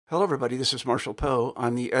Hello, everybody. This is Marshall Poe.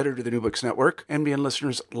 I'm the editor of the New Books Network. NBN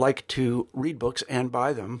listeners like to read books and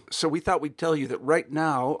buy them. So we thought we'd tell you that right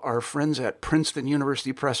now, our friends at Princeton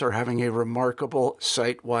University Press are having a remarkable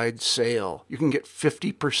site-wide sale. You can get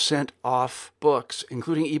 50% off books,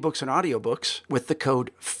 including ebooks and audiobooks, with the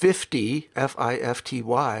code 50,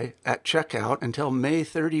 F-I-F-T-Y, at checkout until May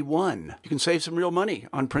 31. You can save some real money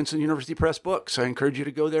on Princeton University Press books. I encourage you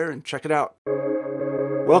to go there and check it out.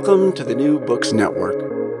 Welcome to the New Books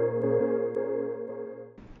Network.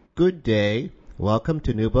 Good day. Welcome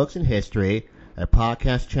to New Books in History, a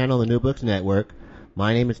podcast channel on the New Books Network.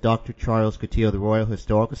 My name is Dr. Charles Coutinho of the Royal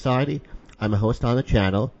Historical Society. I'm a host on the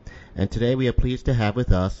channel, and today we are pleased to have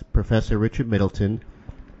with us Professor Richard Middleton.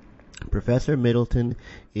 Professor Middleton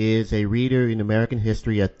is a reader in American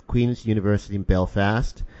history at Queen's University in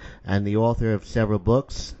Belfast and the author of several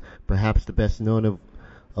books, perhaps the best known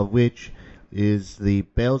of which is The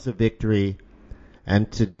Bells of Victory.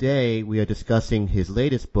 And today we are discussing his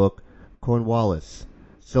latest book, Cornwallis,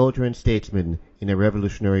 Soldier and Statesman in a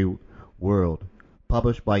Revolutionary World,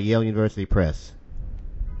 published by Yale University Press.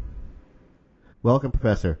 Welcome,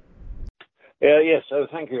 Professor. Yes,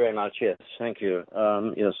 thank you very much. Yes, thank you.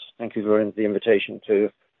 Thank you for the invitation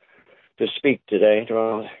to speak today,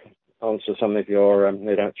 to answer some of your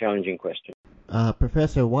no doubt challenging questions.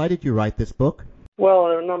 Professor, why did you write this book? Well,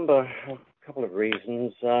 a couple of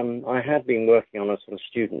reasons. I had been working on a sort of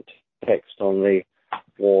student text on the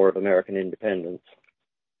War of American Independence,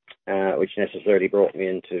 which necessarily brought me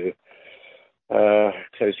into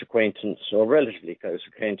close acquaintance, or relatively close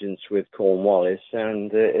acquaintance, with Cornwallis,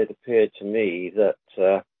 and it appeared to me that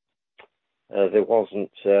there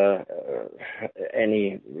wasn't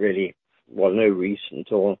any really, well, no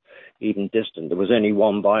recent or even distant. There was only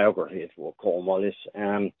one biography of Cornwallis.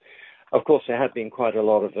 Of course, there had been quite a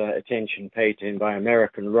lot of attention paid to him by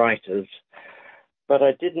American writers, but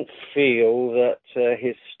I didn't feel that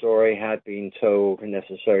his story had been told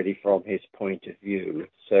necessarily from his point of view.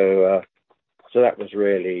 So that was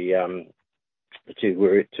really the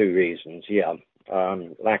two reasons. Yeah,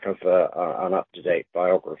 lack of an up-to-date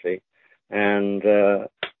biography, and the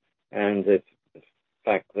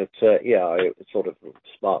fact that it sort of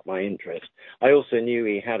sparked my interest. I also knew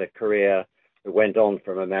he had a career that went on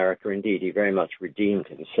from America. Indeed, he very much redeemed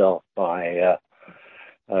himself by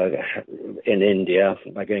in India,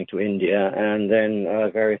 by going to India, and then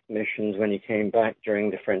various missions when he came back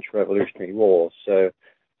during the French Revolutionary War. So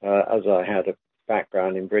as I had a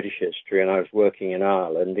background in British history and I was working in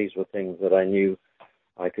Ireland, these were things that I knew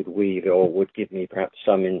I could weave or would give me perhaps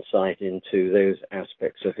some insight into those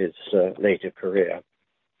aspects of his later career.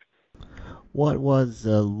 What was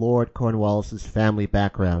Lord Cornwallis's family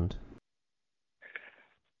background?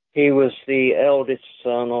 He was the eldest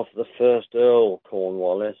son of the first Earl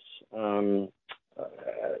Cornwallis.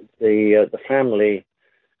 The family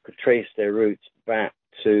could trace their roots back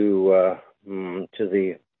to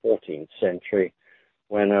the 14th century,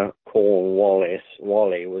 when Cornwallis,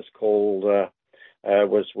 Wally, was called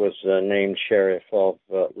was named Sheriff of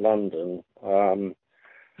London. And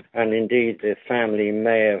indeed, the family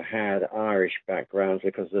may have had Irish backgrounds,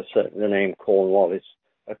 because the name Cornwallis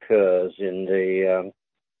occurs in the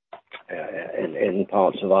in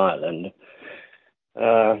parts of Ireland.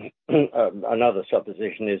 Another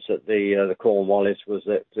supposition is that the Cornwallis was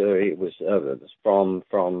that it was from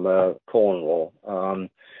Cornwall,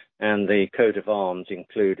 and the coat of arms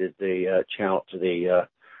included the chout, what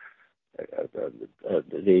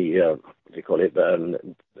do you call it,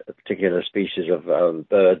 a particular species of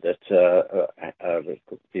bird that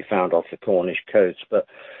could be found off the Cornish coast. But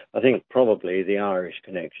I think probably the Irish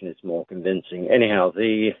connection is more convincing. Anyhow,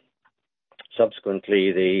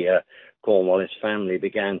 subsequently the Cornwallis family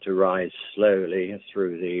began to rise slowly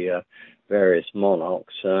through the various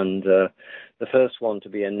monarchs, and the first one to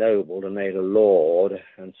be ennobled and made a lord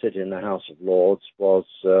and sit in the House of Lords was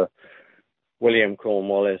William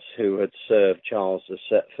Cornwallis, who had served Charles II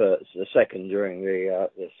during the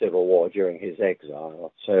Civil War during his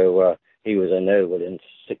exile. So he was ennobled in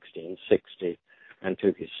 1660 and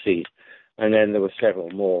took his seat. And then there were several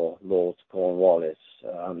more Lords Cornwallis,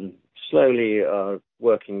 slowly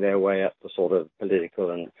working their way up the sort of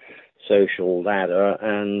political and social ladder.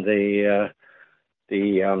 And the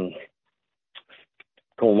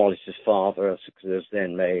Cornwallis's father was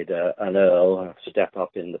then made an earl, a step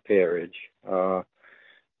up in the peerage,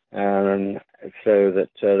 and so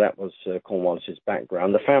that was Cornwallis's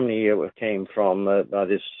background. The family came from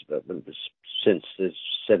since the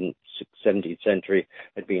 17th century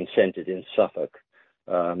had been centred in Suffolk,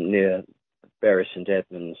 near Bury St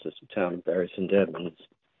Edmunds, the town of Bury St Edmunds.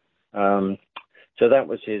 So that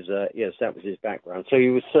was his, that was his background. So he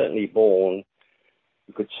was certainly born,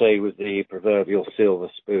 you could say, with the proverbial silver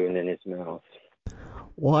spoon in his mouth.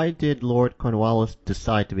 Why did Lord Cornwallis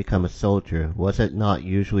decide to become a soldier? Was it not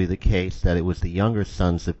usually the case that it was the younger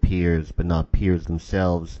sons of peers, but not peers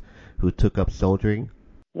themselves, who took up soldiering?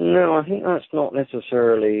 No, I think that's not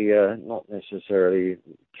necessarily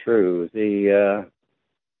true.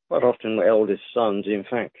 Quite often the eldest sons, in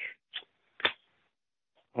fact,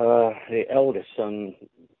 the eldest son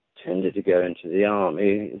tended to go into the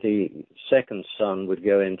army. The second son would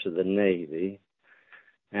go into the navy,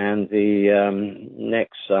 and the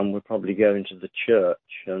next son would probably go into the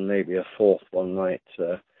church, and maybe a fourth one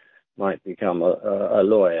might become a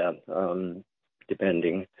lawyer,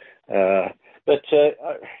 depending. So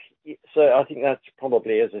I think that's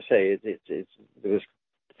probably, as I say, there was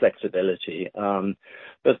flexibility.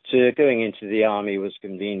 But going into the army was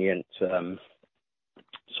convenient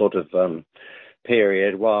sort of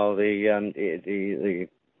period while the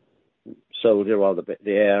soldier, while the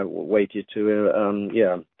heir waited to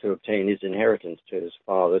obtain his inheritance, to his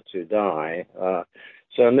father to die.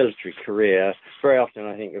 So a military career, very often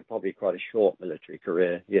I think probably quite a short military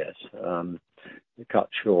career, yes, cut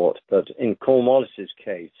short. But in Cornwallis's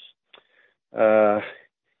case,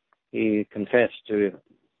 he confessed to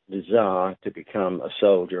desire to become a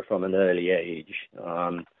soldier from an early age.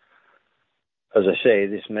 As I say,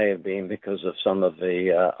 this may have been because of some of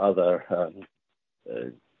the other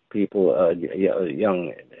people,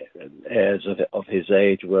 young heirs of his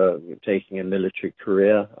age, were taking a military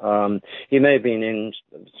career. He may have been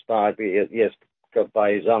inspired,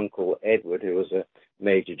 by his uncle Edward, who was a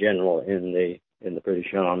major general in the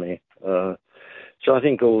British Army. So I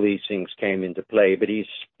think all these things came into play. But he's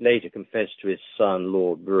later confessed to his son,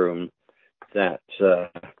 Lord Brougham, that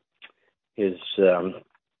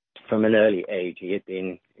from an early age he had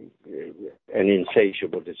been an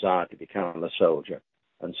insatiable desire to become a soldier.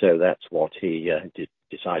 And so that's what he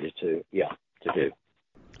decided to do.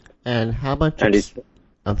 And how much?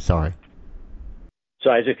 I'm sorry.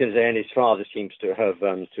 So as you can say, and his father seems to have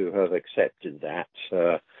accepted that,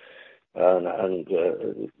 and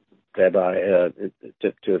thereby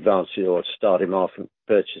to advance or start him off and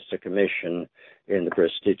purchase a commission in the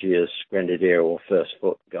prestigious Grenadier or First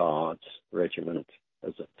Foot Guards Regiment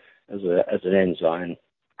as an ensign,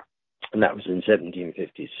 and that was in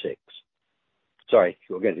 1756. Sorry,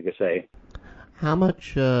 you were going to say. How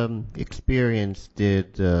much experience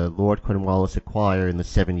did Lord Cornwallis acquire in the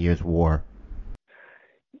 7 Years' War?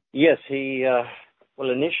 Yes,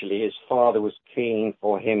 initially his father was keen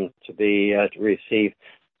for him to receive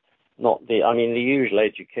the usual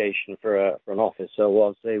education for an officer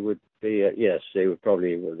was their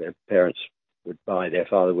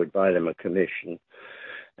father would buy them a commission,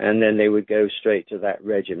 and then they would go straight to that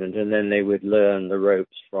regiment, and then they would learn the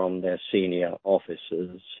ropes from their senior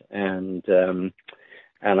officers, and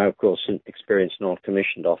of course experienced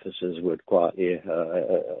non-commissioned officers would quietly,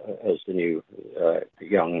 as the new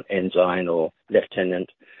young ensign or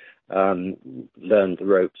lieutenant, learn the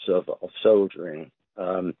ropes of soldiering.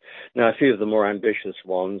 Now, a few of the more ambitious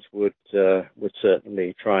ones would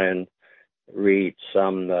certainly try and read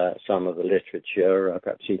some of the literature,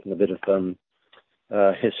 perhaps even a bit of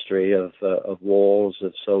history of wars,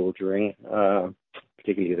 of soldiering,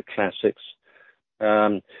 particularly the classics.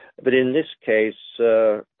 But in this case,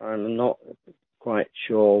 I'm not quite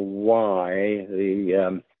sure why.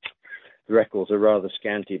 The records are rather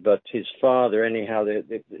scanty, but his father, anyhow,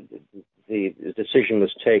 the decision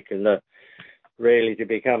was taken that really to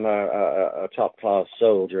become a top-class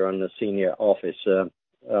soldier and a senior officer,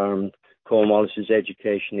 Cornwallis's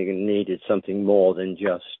education needed something more than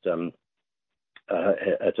just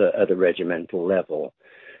at a regimental level.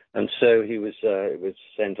 And so he was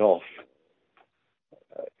sent off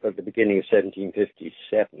at the beginning of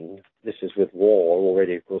 1757. This is with war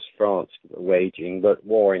already, of course, France waging, but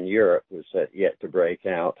war in Europe was yet to break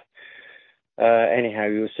out. Anyhow,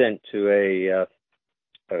 he was sent to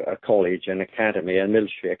a college, an academy, a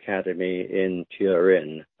military academy in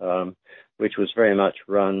Turin, which was very much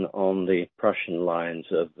run on the Prussian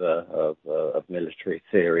lines of military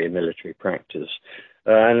theory and military practice.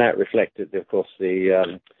 And that reflected, of course,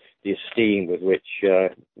 the esteem with which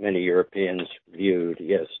many Europeans viewed,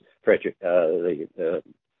 Frederick the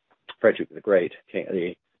Great,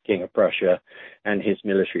 the King of Prussia, and his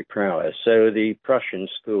military prowess. So the Prussian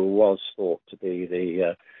school was thought to be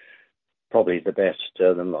probably the best,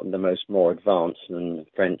 the most more advanced than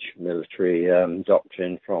French military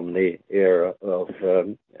doctrine from the era of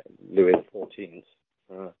Louis XIV.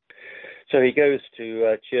 So he goes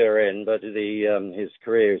to Turin, but his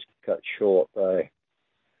career is cut short by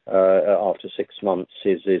after 6 months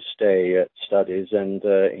his stay at studies, and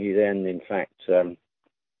he then, in fact,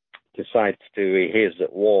 decides he hears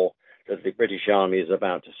that the British Army is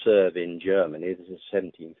about to serve in Germany. This is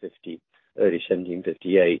early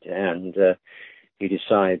 1758, and he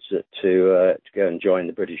decides to go and join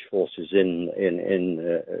the British forces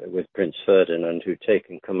with Prince Ferdinand, who'd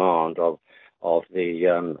taken command of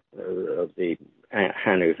the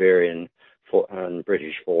Hanoverian and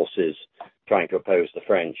British forces trying to oppose the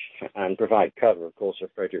French and provide cover, of course,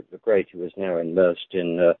 of Frederick the Great, who was now immersed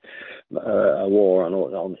in a war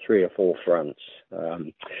on 3 or 4 fronts.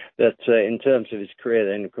 In terms of his career,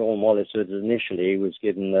 then Cornwallis initially was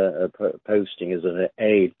given a posting as an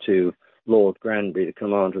aide to Lord Granby, the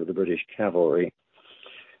commander of the British cavalry,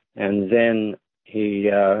 and then he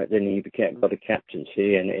got a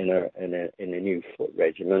captaincy in a new foot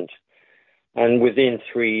regiment. And within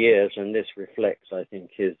 3 years, and this reflects, I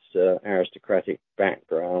think, his aristocratic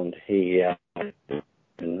background, he and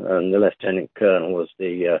the lieutenant colonel was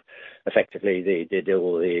effectively did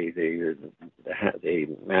all the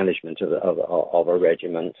management of a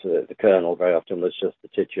regiment. The colonel very often was just the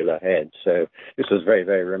titular head. So this was very,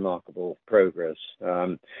 very remarkable progress.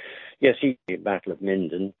 Yes, he did the Battle of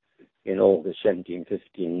Minden in August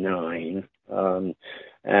 1759,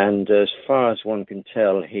 and as far as one can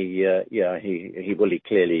tell, he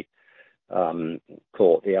clearly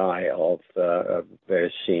caught the eye of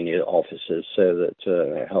various senior officers, so that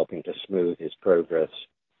helping to smooth his progress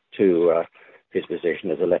to his position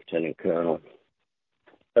as a lieutenant colonel.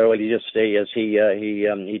 Well, he did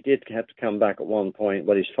have to come back at one point.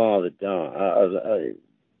 Well, his father died.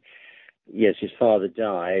 Yes, his father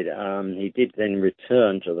died. He did then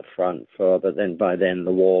return to the front, but then by then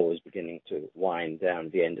the war was beginning to wind down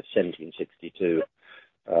at the end of 1762,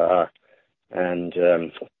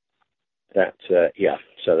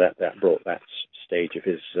 so that brought that stage of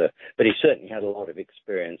his. But he certainly had a lot of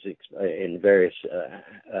experience in various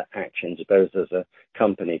actions, both as a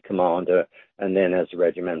company commander and then as a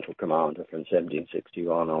regimental commander from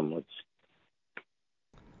 1761 onwards.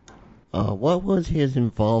 What was his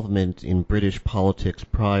involvement in British politics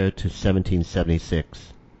prior to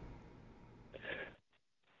 1776?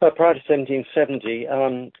 Prior to 1770,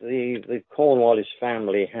 the Cornwallis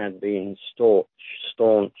family had been staunch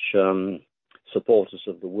supporters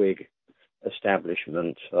of the Whig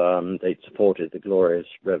establishment. They'd supported the Glorious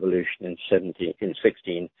Revolution in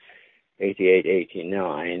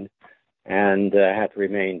 1688-89, and had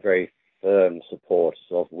remained very firm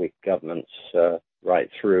supporters of Whig governments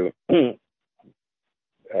right through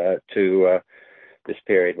to this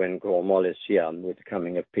period when Cornwallis, with the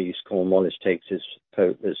coming of peace, Cornwallis takes his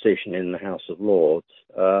position in the House of Lords.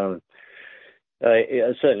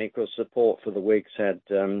 Certainly, of course, support for the Whigs had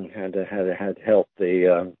helped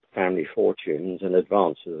the family fortunes and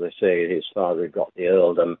advanced. As I say, his father had got the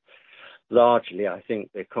earldom, largely, I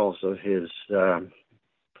think, because of his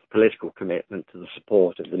political commitment to the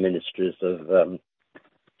support of the ministries of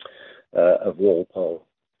Walpole.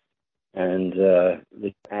 And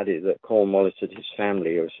they added that Cornwallis and his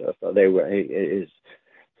family,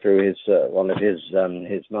 through one of his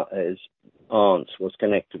aunts was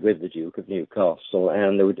connected with the Duke of Newcastle,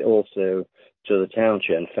 and there would also to the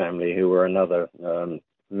Townshend family, who were another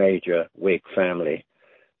major Whig family.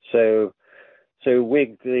 So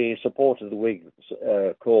the support of the Whig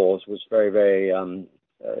cause was very, very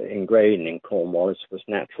ingrained in Cornwallis. Was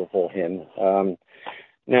natural for him.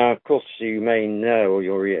 Now, of course, you may know, or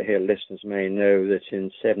your listeners may know, that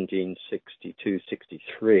in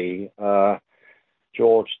 1762-63,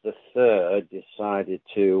 George III decided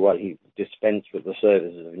he dispensed with the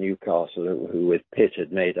services of Newcastle, who with Pitt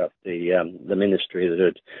had made up the ministry that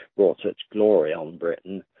had brought such glory on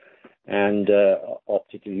Britain, and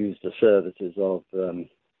opted to use the services of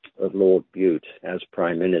Lord Bute as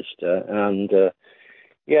Prime Minister. And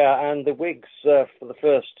the Whigs, for the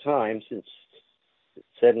first time since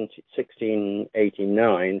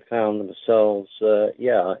 1689, found themselves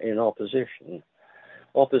in opposition.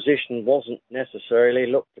 Opposition wasn't necessarily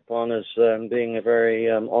looked upon as being a very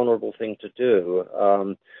honourable thing to do,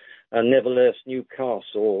 and nevertheless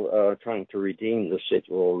Newcastle, trying to redeem the city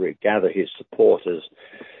or gather his supporters,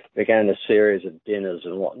 began a series of dinners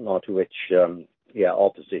and whatnot, which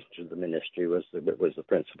opposition to the ministry was the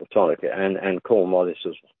principal topic, and Cornwallis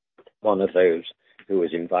was one of those who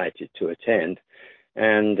was invited to attend.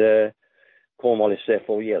 And Cornwallis,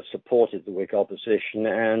 therefore, supported the Whig opposition,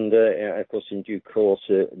 and of course, in due course,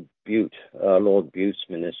 Lord Bute's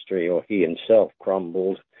ministry, or he himself,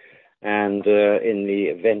 crumbled, and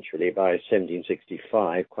eventually by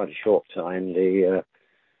 1765, quite a short time, the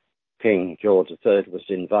King George III was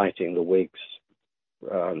inviting the Whigs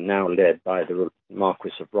now led by the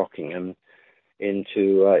Marquis of Rockingham,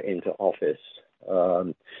 into office.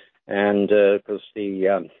 And of course,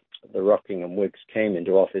 the Rockingham Whigs came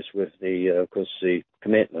into office with the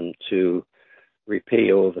commitment to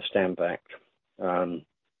repeal the Stamp Act.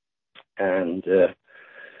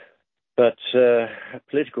 But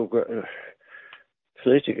political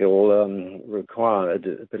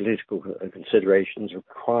considerations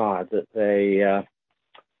required that they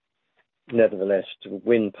nevertheless to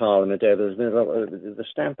win Parliament. The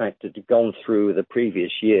Stamp Act had gone through the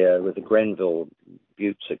previous year with the Grenville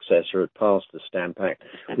Butte successor, had passed the Stamp Act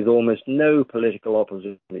with almost no political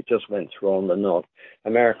opposition. It just went through on the nod.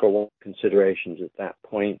 America wanted considerations at that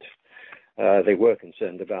point. They were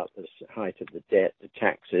concerned about the height of the debt, the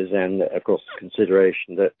taxes, and of course the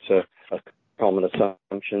consideration that a common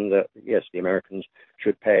assumption that yes, the Americans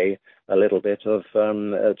should pay a little bit of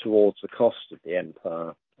towards the cost of the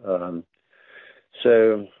empire.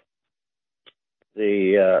 So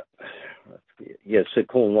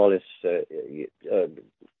Cornwallis,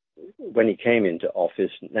 when he came into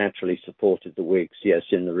office, naturally supported the Whigs, yes,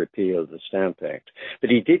 in the repeal of the Stamp Act. But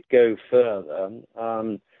he did go further.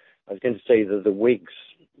 I was going to say that the Whigs,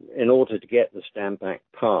 in order to get the Stamp Act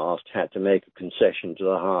passed, had to make a concession to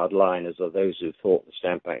the hardliners, or those who thought the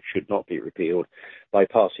Stamp Act should not be repealed, by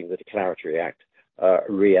passing the Declaratory Act,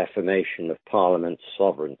 reaffirmation of Parliament's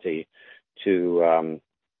sovereignty to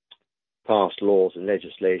pass laws and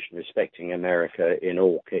legislation respecting America in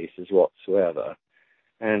all cases whatsoever.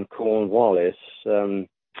 And Cornwallis,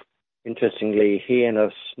 interestingly, he and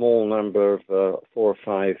a small number of 4 or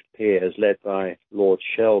 5 peers, led by Lord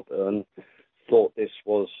Shelburne, thought this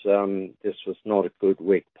was not a good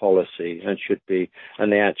Whig policy and should be,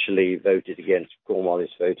 and they actually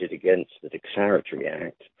Cornwallis voted against the Declaratory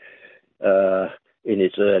Act in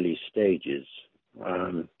its early stages.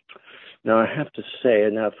 Now, I have to say,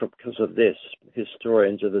 because of this,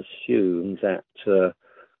 historians have assumed that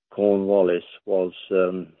Cornwallis was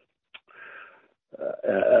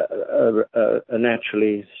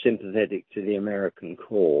naturally sympathetic to the American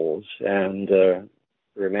cause and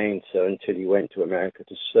remained so until he went to America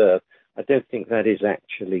to serve. I don't think that is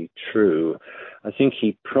actually true. I think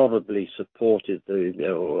he probably supported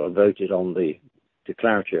or voted on the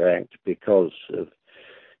Declaratory Act because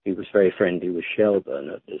he was very friendly with Shelburne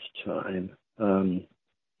at this time.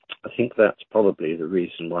 I think that's probably the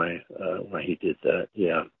reason why he did that.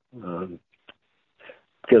 Yeah,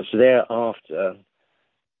 because thereafter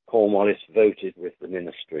Cornwallis voted with the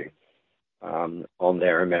Ministry on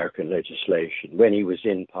their American legislation when he was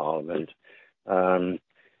in Parliament,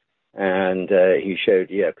 and he showed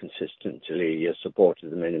consistently supported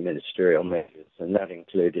them in the ministerial measures, and that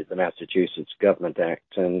included the Massachusetts Government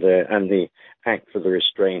Act and the Act for the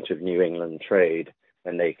Restraint of New England Trade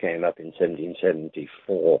when they came up in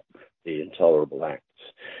 1774, the Intolerable Acts.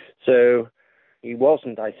 So he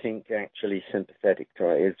wasn't, I think, actually sympathetic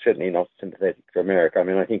to, certainly not sympathetic to America. I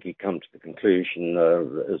mean, I think he'd come to the conclusion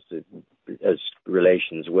as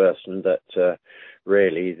relations worsened that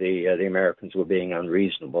really the Americans were being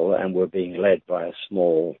unreasonable and were being led by a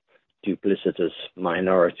small, duplicitous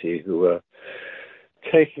minority who were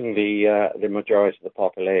taking the majority of the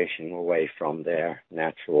population away from their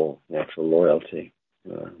natural loyalty.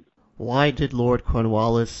 Why did Lord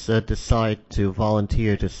Cornwallis decide to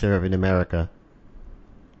volunteer to serve in America?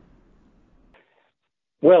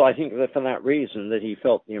 Well, I think that for that reason, that he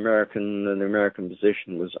felt the American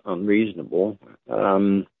position was unreasonable,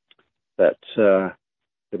 that the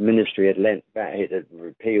ministry had lent back, it had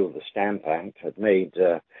repealed the Stamp Act, had made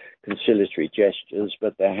conciliatory gestures,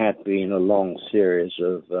 but there had been a long series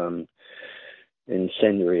of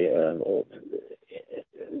incendiary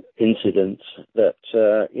incidents that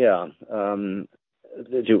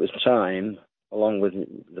it was time, along with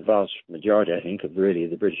the vast majority, I think, of really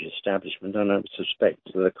the British establishment, and I suspect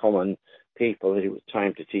to the common people, that it was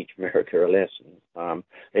time to teach America a lesson.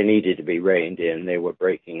 They needed to be reined in. They were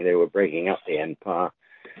breaking up the empire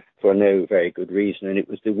for no very good reason, and it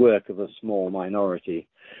was the work of a small minority.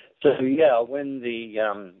 So when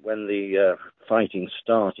the fighting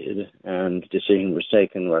started and decision was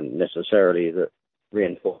taken, when necessarily that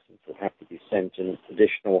reinforcements would have to be sent and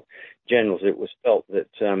additional generals, it was felt that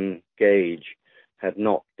Gage had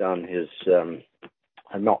not done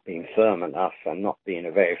had not been firm enough and not been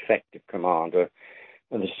a very effective commander.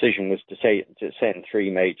 And the decision was to send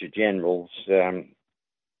 3 major generals,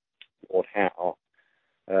 Lord Howe,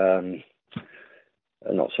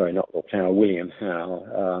 William Howe,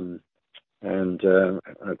 and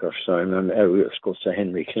of course Sir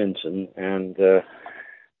Henry Clinton, and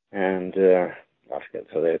I forget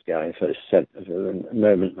for those guys. So it's sent for a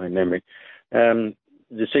moment my memory.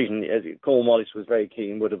 decision, Cornwallis was very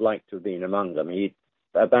keen, would have liked to have been among them.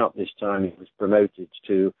 About this time, he was promoted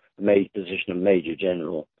to the position of Major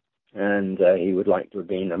General, and he would like to have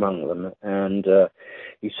been among them. And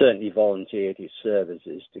he certainly volunteered his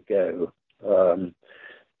services to go.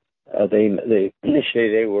 Initially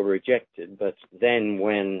they were rejected, but then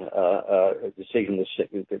when a decision was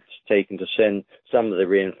taken to send some of the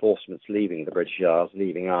reinforcements leaving the British Isles,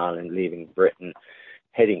 leaving Ireland, leaving Britain,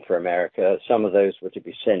 heading for America, some of those were to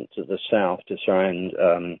be sent to the south to try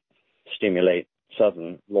and stimulate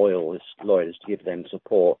southern loyalists to give them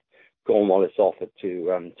support. Cornwallis offered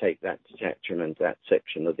to take that detachment, that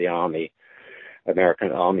section of the army,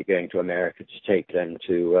 American army going to America, to take them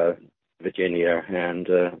to Virginia and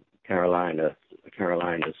Carolinas.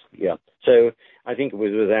 Yeah. So I think it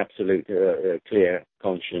was with absolute clear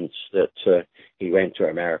conscience that he went to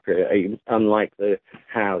America. Unlike the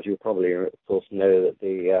Howes, you probably, of course, know that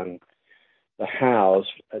the Howe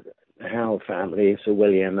family, Sir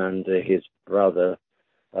William and his brother,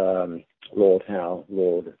 Lord Howe,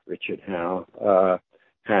 Lord Richard Howe,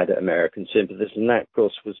 had American sympathies, and that, of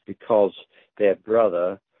course, was because their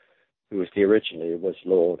brother, who was was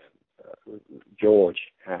Lord George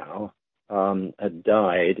Howe, had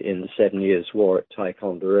died in the 7 Years' War at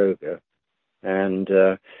Ticonderoga, and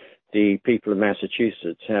the people of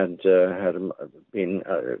Massachusetts had been.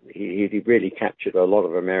 He really captured a lot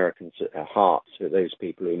of Americans' hearts with those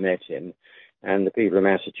people who met him, and the people of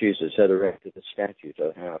Massachusetts had erected a statue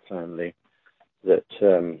to the Howe family that,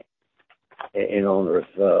 in honor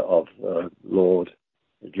of Lord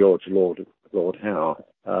Howe.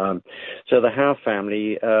 So the Howe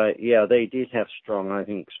family, they did have strong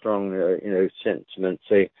sentiments.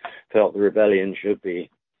 They felt the rebellion should be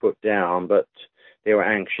put down, but they were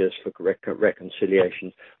anxious for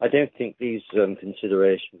reconciliation. I don't think these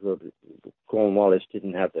considerations were. Cornwallis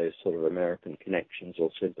didn't have those sort of American connections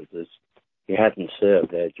or sympathies. He hadn't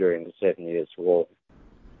served there during the 7 Years' War.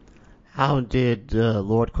 How did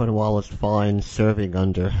Lord Cornwallis find serving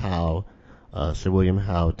under Howe, Sir William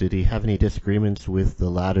Howe? Did he have any disagreements with the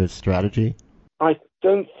latter's strategy? I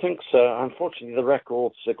don't think so. Unfortunately, the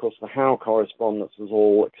records, of course, the Howe correspondence was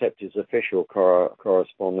all except his official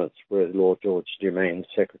correspondence with Lord George Germain,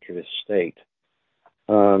 Secretary of State.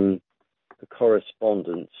 The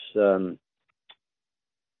correspondence, there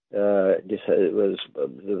was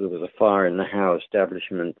a fire in the Howe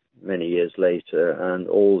establishment many years later, and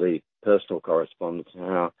all the personal correspondence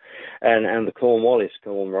now, and the Cornwallis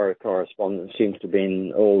correspondence seems to have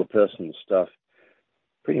been all the personal stuff.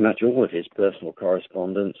 Pretty much all of his personal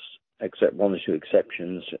correspondence, except one or two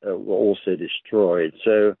exceptions, were also destroyed.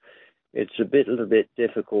 So it's a little bit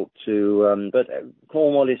difficult to. But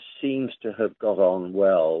Cornwallis seems to have got on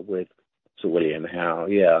well with Sir William Howe,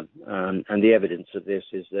 and the evidence of this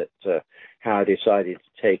is that Howe decided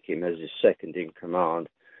to take him as his second in command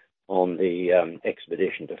on the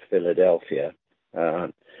expedition to Philadelphia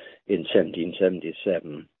in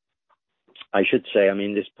 1777. I should say,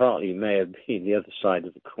 this partly may have been the other side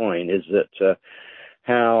of the coin, is that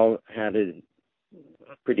Howe had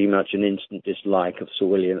pretty much an instant dislike of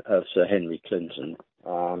Sir Henry Clinton.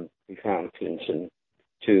 He found Clinton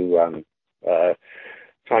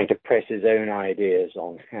trying to press his own ideas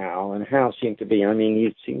on Howe, and Howe seemed to be,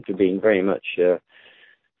 he seemed to be very much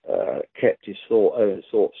kept his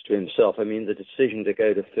thoughts to himself. The decision to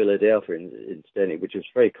go to Philadelphia, incidentally, which was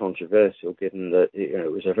very controversial, given that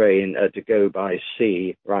it was to go by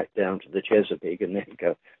sea right down to the Chesapeake and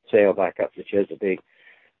then sail back up the Chesapeake.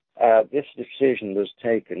 This decision was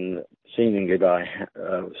taken seemingly by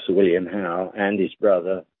Sir William Howe and his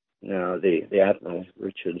brother, now the Admiral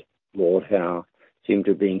Richard Lord Howe, seemed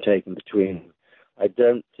to have been taken between them. I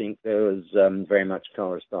don't think there was very much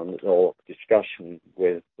correspondence or discussion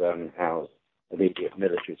with Howe's immediate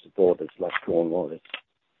military supporters like Cornwallis.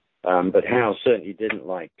 But Howe certainly didn't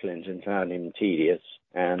like Clinton, found him tedious,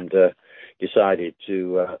 and decided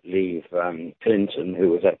to leave Clinton, who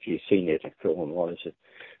was actually senior to Cornwallis,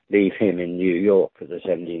 leave him in New York for the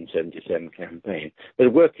 1777 campaign.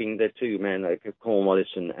 But working, the two men, like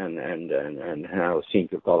Cornwallis and Howe, seemed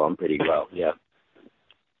to have got on pretty well, yeah.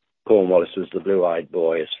 Cornwallis was the blue-eyed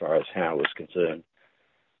boy as far as Howe was concerned.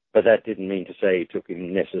 But that didn't mean to say he took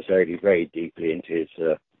him necessarily very deeply into his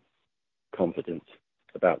confidence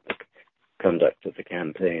about the conduct of the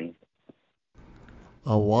campaign.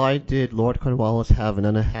 Why did Lord Cornwallis have an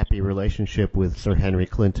unhappy relationship with Sir Henry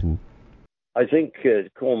Clinton? I think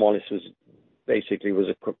Cornwallis was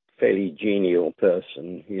a fairly genial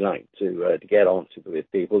person. He liked to get on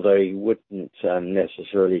with people, though he wouldn't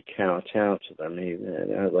necessarily kowtow to them. He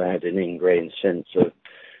had an ingrained sense of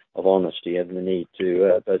honesty and the need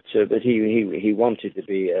to, but he wanted to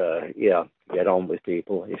be, get on with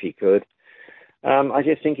people if he could. I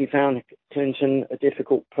just think he found Clinton a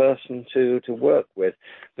difficult person to work with,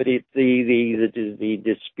 but the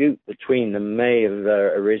dispute between them may have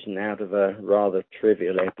arisen out of a rather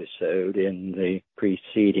trivial episode in the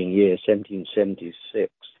preceding year,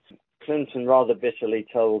 1776. Clinton rather bitterly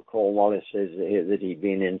told Cornwallis that he'd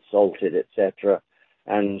been insulted, etc.,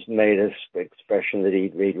 and made an expression that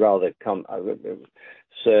he'd rather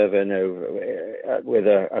serve with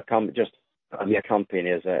just be a company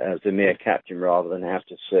as a mere captain rather than have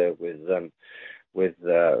to serve with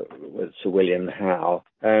Sir William Howe.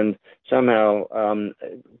 And somehow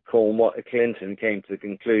Clinton came to the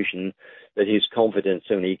conclusion that his confidence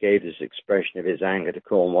only gave this expression of his anger to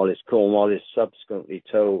Cornwallis. Cornwallis subsequently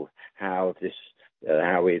told Howe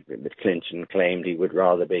Clinton claimed he would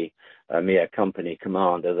rather be a mere company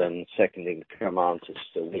commander than seconding command to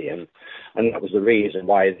Sir William, and that was the reason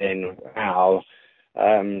why then Howe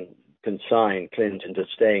consigned Clinton to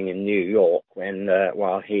staying in New York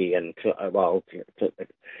while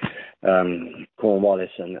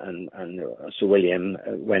Cornwallis and Sir William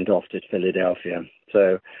went off to Philadelphia.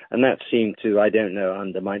 So, and that seemed to, I don't know,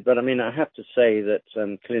 undermine. But I mean, I have to say that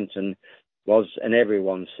Clinton was, and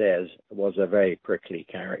everyone says, was a very prickly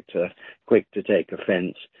character, quick to take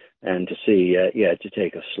offence and to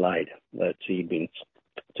take a slight that he'd been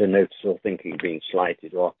to notice or think he'd been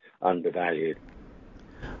slighted or undervalued.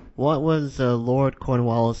 What was Lord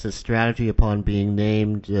Cornwallis' strategy upon being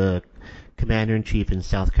named Commander-in-Chief in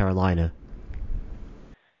South Carolina?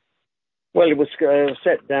 Well, it was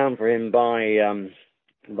set down for him by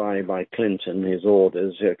Clinton, his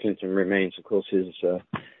orders. Clinton remains, of course, his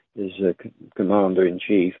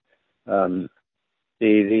commander-in-chief.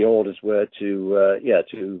 The orders were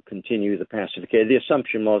to continue the pacification. The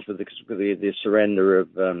assumption was with the surrender of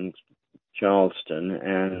Charleston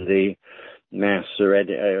and the mass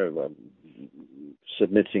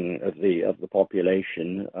submitting of the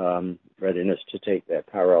population, readiness to take their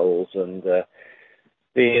paroles, and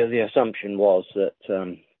the assumption was that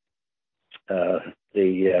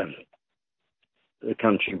the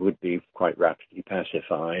country would be quite rapidly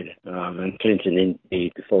pacified. And Clinton,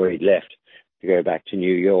 indeed, before he left to go back to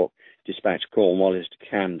New York, dispatched Cornwallis to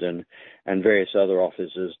Camden and various other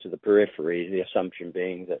officers to the periphery, the assumption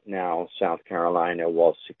being that now South Carolina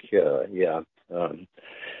was secure.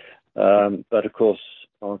 But of course,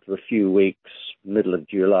 after a few weeks, middle of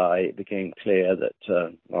July, it became clear that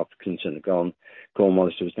after Clinton had gone,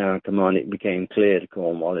 Cornwallis was now in command. It became clear to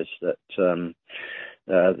Cornwallis that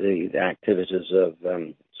the activities of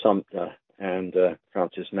Sumter and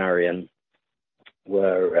Francis Marion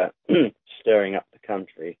were stirring up the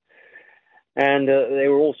country. And they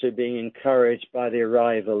were also being encouraged by the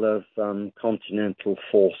arrival of continental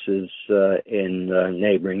forces in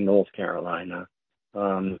neighboring North Carolina.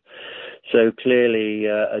 So clearly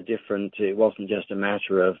it wasn't just a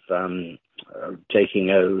matter of taking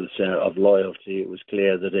oaths of loyalty. It was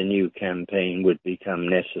clear that a new campaign would become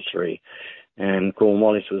necessary. And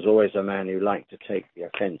Cornwallis was always a man who liked to take the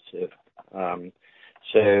offensive.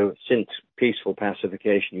 So since peaceful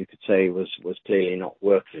pacification, you could say, was clearly not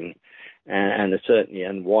working, and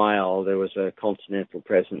while there was a continental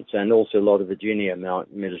presence and also a lot of Virginia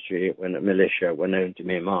militia were known to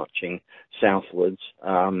be marching southwards,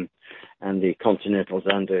 and the Continentals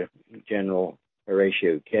under General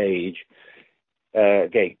Horatio Gates,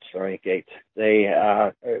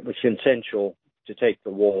 it was essential to take the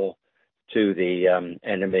war to the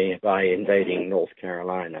enemy by invading North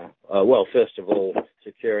Carolina. First of all,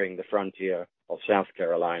 securing the frontier of South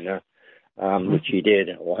Carolina, which he did,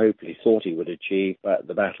 or hopefully thought he would achieve, at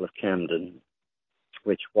the Battle of Camden,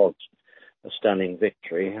 which was a stunning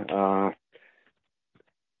victory.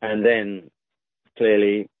 And then,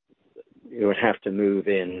 clearly, you would have to move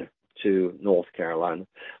in to North Carolina.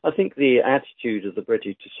 I think the attitude of the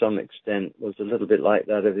British, to some extent, was a little bit like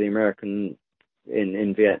that of the American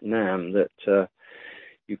in Vietnam, that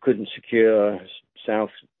you couldn't secure South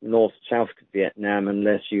Vietnam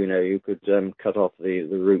unless you could cut off the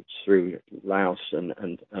routes through Laos and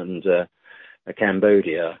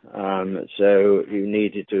Cambodia. So you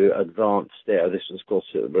needed to advance there. This was, of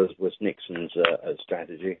course, was Nixon's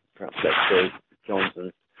strategy, perhaps let's say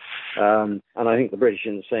Johnson's. And I think the British,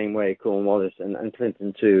 in the same way, Cornwallis and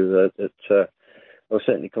Clinton too, or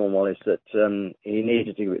certainly Cornwallis, that he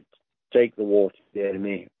needed to take the war to the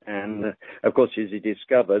enemy. And of course, as he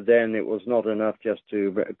discovered, then it was not enough just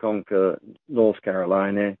to conquer North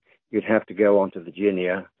Carolina. You'd have to go on to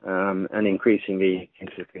Virginia, and increasingly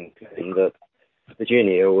into concluding that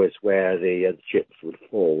Virginia was where the chips would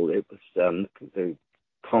fall. It was the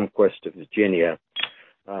conquest of Virginia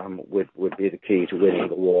would be the key to winning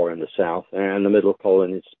the war in the South, and the middle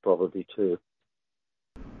colonies probably too.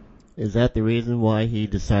 Is that the reason why he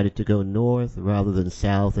decided to go north rather than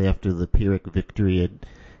south after the Pyrrhic victory at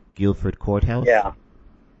Guilford Courthouse? Yeah,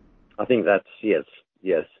 I think that's, yes,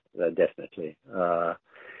 definitely.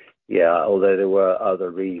 Yeah, although there were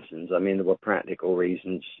other reasons. I mean, there were practical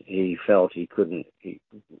reasons. He felt he couldn't. He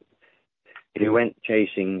went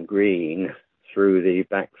chasing Greene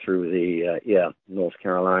back through the North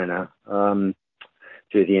Carolina,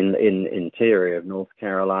 to the interior of North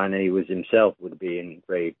Carolina. He was himself would be in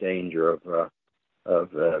grave danger of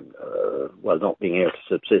not being able to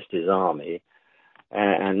subsist his army,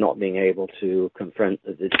 and not being able to confront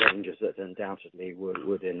the dangers that undoubtedly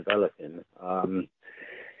would envelop him.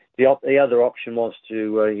 The other option was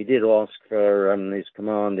he did ask for his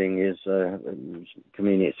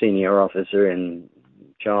senior officer in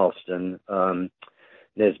Charleston,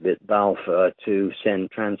 Nesbitt Balfour, to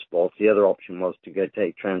send transports. The other option was to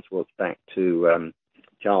take transports back to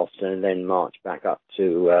Charleston and then march back up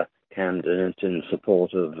to Camden in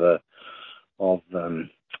support of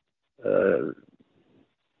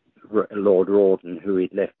Lord Rawdon, who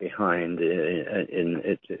he'd left behind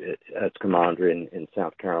as commander in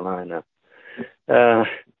South Carolina.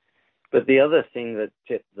 But the other thing that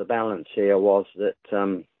tipped the balance here was that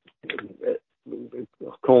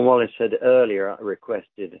Cornwallis had earlier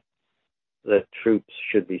requested that troops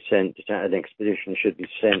should be sent, an expedition should be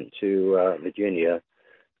sent to Virginia,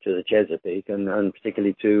 to the Chesapeake, and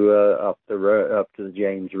particularly to up to the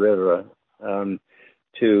James River,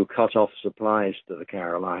 to cut off supplies to the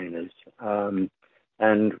Carolinas. And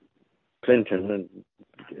Clinton,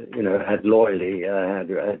 had loyally, had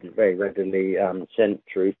very readily sent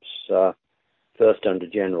troops, first under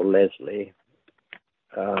General Leslie,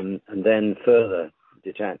 and then further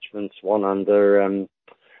detachments, one under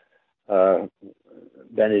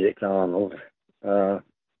Benedict Arnold,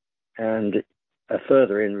 and a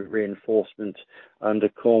further reinforcement under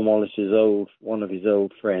Cornwallis's one of his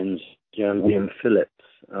old friends, William Phillips,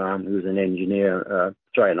 who was an engineer,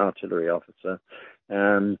 an artillery officer,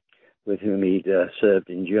 with whom he'd served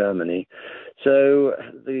in Germany. So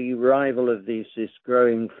the arrival of this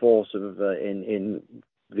growing force in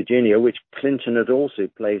Virginia, which Clinton had also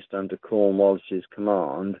placed under Cornwallis's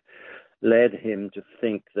command, led him to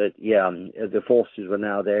think that, the forces were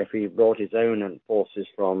now there. If he brought his own forces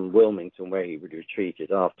from Wilmington, where he would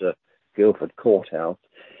retreated after Guilford Courthouse,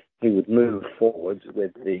 he would move forward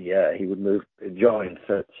join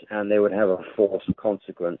Fitz, and they would have a force of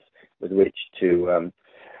consequence with which to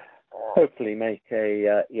hopefully make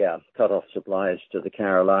cut off supplies to the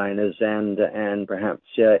Carolinas and perhaps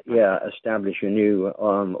establish a new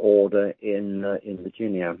order in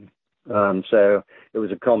Virginia. So it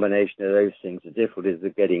was a combination of those things, the difficulties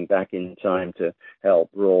of getting back in time to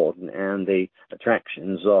help Rawdon, and the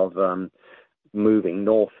attractions of moving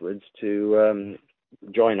northwards to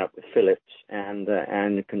join up with Phillips and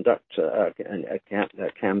conduct a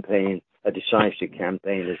campaign, a decisive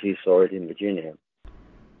campaign as he saw it in Virginia.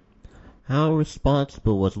 How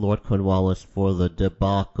responsible was Lord Cornwallis for the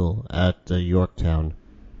debacle at Yorktown?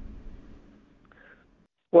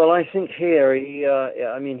 Well, I think here, his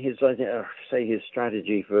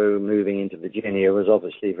strategy for moving into Virginia was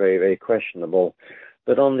obviously very, very questionable.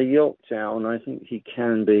 But on the Yorktown, I think he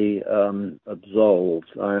can be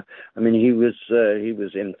absolved. He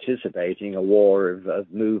was anticipating a war of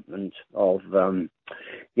movement, of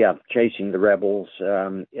chasing the rebels.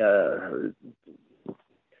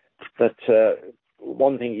 But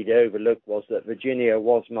one thing he'd overlooked was that Virginia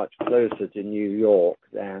was much closer to New York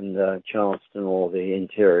than Charleston or the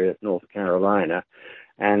interior of North Carolina,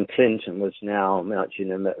 and Clinton was now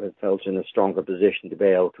felt in a stronger position to be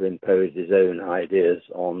able to impose his own ideas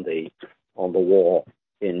on the war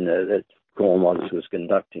that Cornwallis was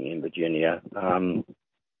conducting in Virginia. And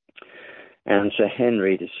Sir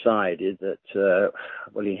Henry decided that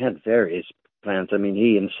he had various plans.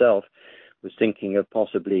 He himself was thinking of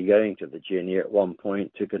possibly going to Virginia at one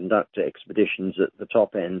point to conduct expeditions at the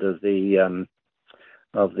top end of the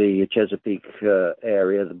Chesapeake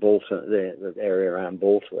area, the area around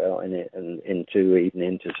Baltimore, and into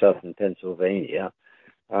southern Pennsylvania.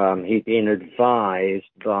 He'd been advised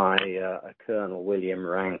by a Colonel William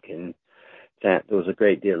Rankin that there was a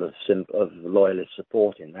great deal of loyalist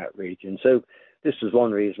support in that region. So this was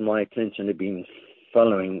one reason why Clinton had been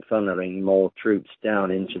funneling more troops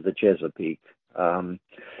down into the Chesapeake. Then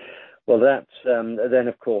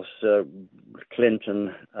of course,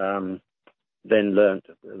 Clinton then learned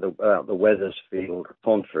about the Wethersfield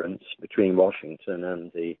Conference between Washington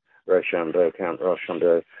and the Count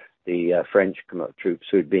Rochambeau, the French troops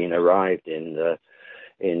who had arrived in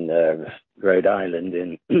Rhode Island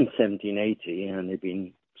in 1780, and they'd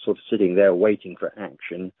been sort of sitting there waiting for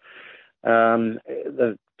action.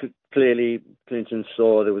 Clearly, Clinton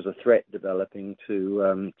saw there was a threat developing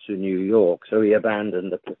to New York, so he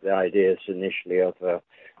abandoned the ideas initially of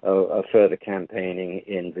further campaigning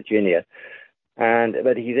in Virginia.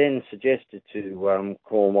 But he then suggested to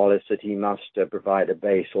Cornwallis that he must provide a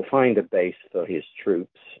base or find a base for his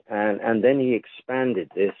troops, and then he expanded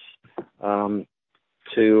this to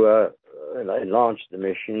enlarge the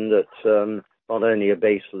mission that not only a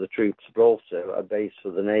base for the troops but also a base for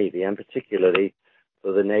the Navy, and particularly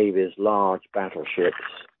for the Navy's large battleships,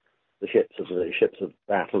 the ships of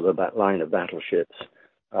battle, the line of battleships.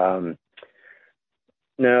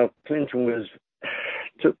 Now, Clinton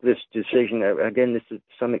took this decision. Again, this is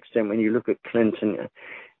to some extent, when you look at Clinton,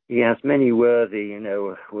 he has many worthy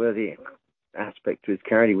aspects to his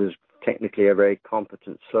character. He was technically a very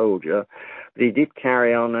competent soldier, but he did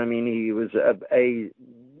carry on. I mean, he was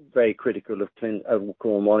very critical of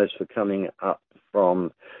Cornwallis for coming up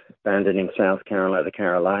from abandoning South Carolina, the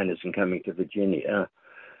Carolinas, and coming to Virginia.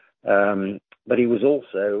 But he was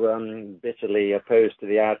also bitterly opposed to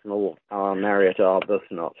the Admiral Marriott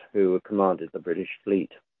Arbuthnot, who commanded the British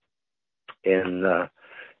fleet in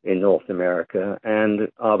North America.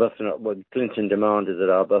 And Clinton demanded that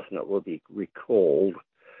Arbuthnot would be recalled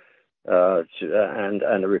and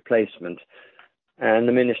a replacement. And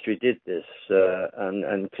the ministry did this,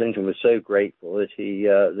 and Clinton was so grateful that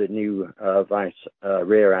the new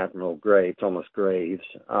Rear Admiral Thomas Graves,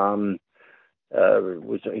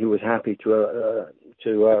 he was happy to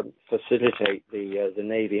facilitate the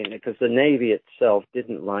Navy, because the Navy itself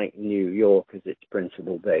didn't like New York as its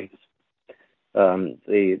principal base.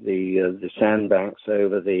 The sandbanks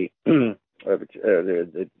over the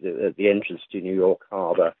entrance to New York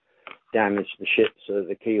Harbor damaged the ships,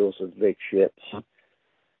 the keels of big ships.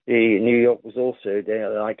 New York was also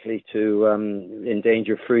likely to in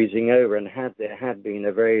danger of freezing over, and there had been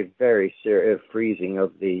a very, very serious freezing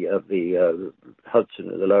of the Hudson,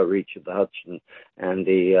 the lower reach of the Hudson, and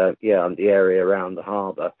the area around the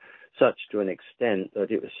harbour, such to an extent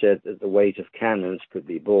that it was said that the weight of cannons could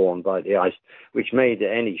be borne by the ice, which made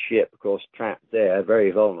any ship, of course, trapped there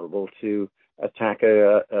very vulnerable to attack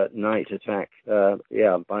at night,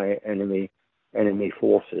 by enemy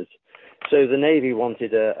forces. So the Navy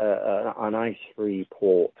wanted an ice-free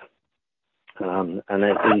port, and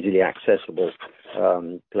an easily accessible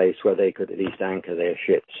place where they could at least anchor their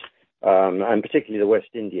ships, and particularly the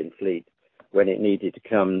West Indian fleet, when it needed to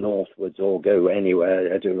come northwards or go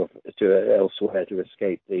anywhere to elsewhere to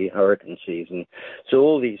escape the hurricane season. So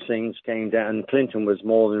all these things came down. Clinton was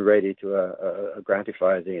more than ready to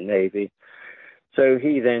gratify the Navy. So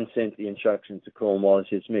he then sent the instructions to Cornwallis.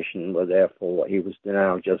 His mission was therefore he was to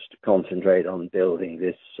now just concentrate on building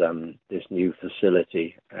this new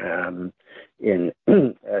facility at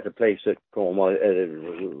a place that Cornwallis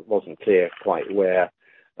wasn't clear quite where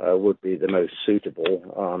would be the most suitable.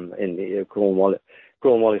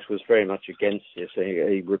 Cornwallis was very much against this.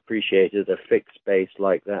 He appreciated a fixed base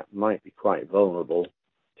like that might be quite vulnerable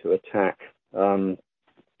to attack.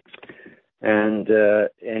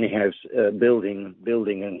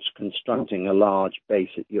 Building and constructing a large base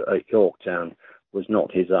at Yorktown was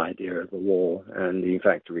not his idea of a war, and in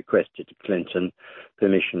fact requested to Clinton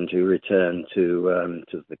permission to return to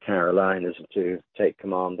the Carolinas and to take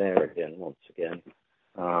command there once again.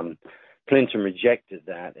 Clinton rejected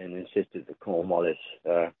that and insisted that Cornwallis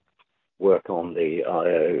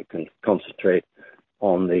concentrate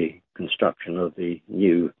on the construction of the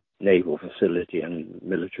new naval facility and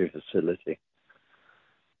military facility.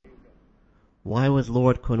 Why was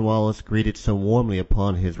Lord Cornwallis greeted so warmly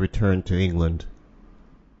upon his return to England?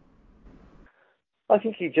 I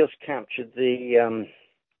think he just captured the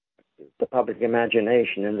public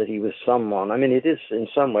imagination, and that he was someone. I mean, it is in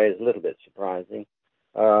some ways a little bit surprising.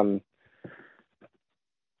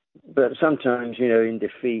 But sometimes, in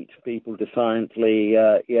defeat, people defiantly,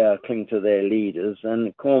 cling to their leaders.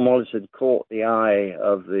 And Cornwallis had caught the eye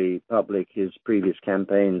of the public, his previous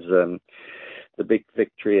campaigns, the big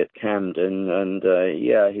victory at Camden, and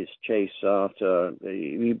his chase after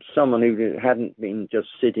someone who hadn't been just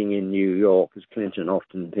sitting in New York, as Clinton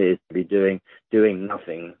often appears to be doing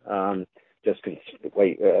nothing, just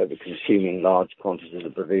consuming large quantities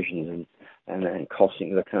of provisions and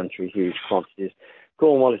costing the country huge quantities.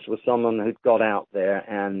 Cornwallis was someone who'd got out there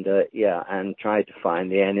and tried to find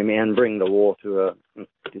the enemy and bring the war to a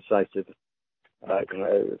decisive,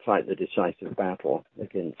 fight the decisive battle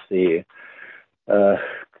against the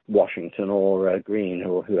Washington or Greene,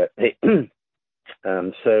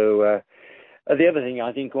 The other thing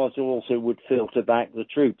I think was also would filter back the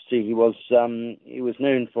troops. See, he was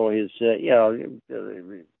known for his he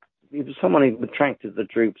was someone who attracted the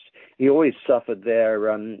troops. He always suffered their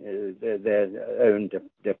own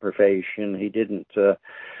deprivation. He didn't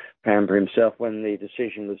pamper himself when the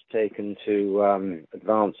decision was taken to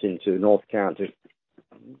advance into North Carolina, to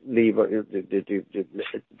leave,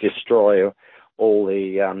 destroy all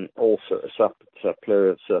the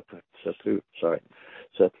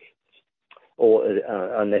all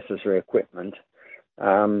unnecessary equipment.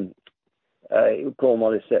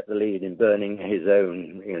 Cornwallis set the lead in burning his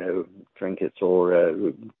own, trinkets or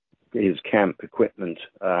his camp equipment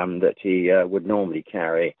that he would normally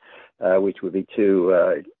carry, which would be too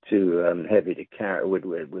heavy to carry,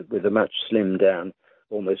 with a much slimmed down,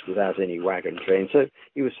 almost without any wagon train. So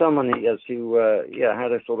he was someone who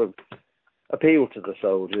had a sort of appeal to the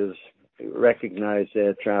soldiers, recognized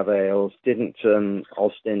their travails, didn't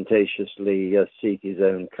ostentatiously seek his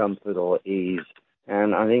own comfort or ease.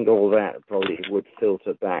 And I think all that probably would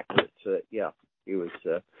filter back that, he was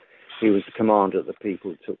the commander that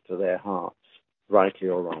people took to their hearts, rightly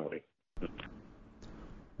or wrongly.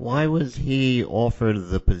 Why was he offered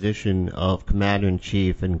the position of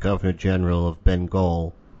Commander-in-Chief and Governor-General of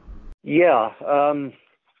Bengal? Yeah,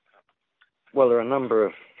 well, there are a number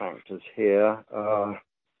of factors here.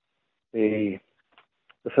 The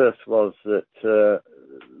first was that the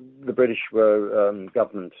British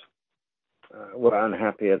government were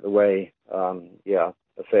unhappy at the way,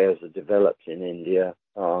 affairs had developed in India.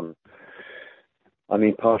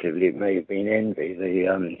 Partly it may have been envy,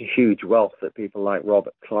 the huge wealth that people like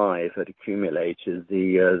Robert Clive had accumulated,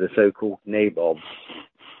 the so-called nabobs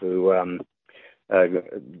who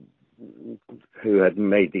had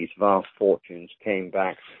made these vast fortunes, came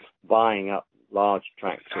back buying up large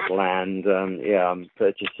tracts of land,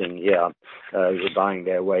 purchasing, buying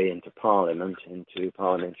their way into Parliament, into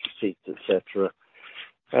parliamentary seats, etc.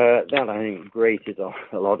 That, I think, grated a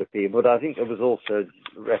lot of people. But I think there was also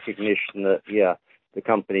recognition that, the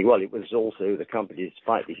company, it was also the company,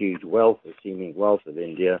 despite the huge seeming wealth of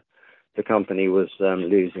India, the company was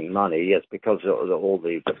losing money, yes, because of all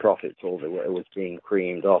the profits, it was being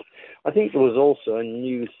creamed off. I think there was also a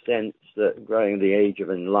new sense that, growing the age of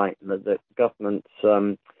enlightenment, that governments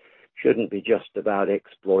shouldn't be just about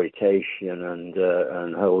exploitation and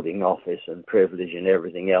holding office and privilege and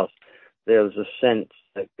everything else. There was a sense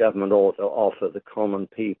that government ought to offer the common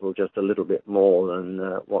people just a little bit more than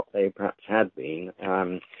what they perhaps had been.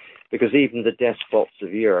 Because even the despots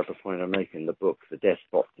of Europe, a point I make in the book, the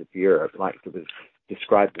despots of Europe like to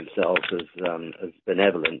describe themselves as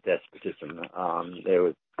benevolent despotism. They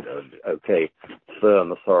were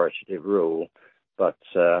firm authoritative rule, but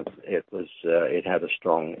it had a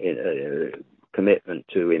strong commitment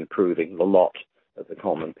to improving the lot of the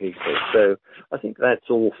common people. So I think that's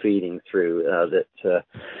all feeding through.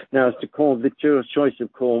 Now, as to the choice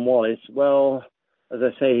of Cornwallis, well, as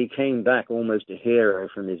I say, he came back almost a hero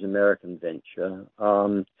from his American venture.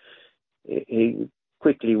 He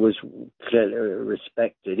quickly was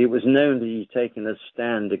respected. It was known that he'd taken a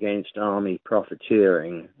stand against army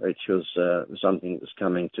profiteering, which was something that was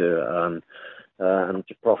coming to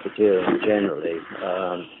profiteering generally.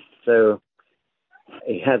 So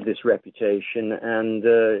he had this reputation, and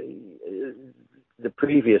the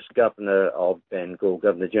previous governor of Bengal,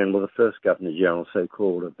 Governor-General, the first Governor-General,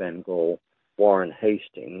 so-called, of Bengal, Warren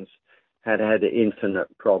Hastings, had infinite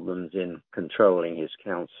problems in controlling his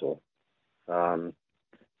council. So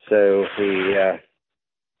he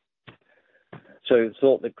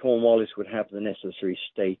thought that Cornwallis would have the necessary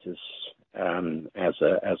status as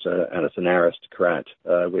an aristocrat,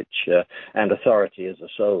 and authority as a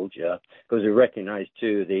soldier, because he recognised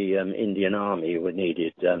too the Indian army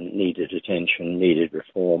needed attention, needed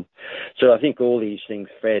reform. So I think all these things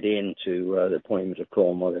fed into the appointment of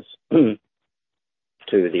Cornwallis to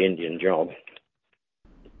the Indian job.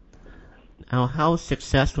 Now, how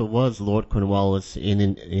successful was Lord Cornwallis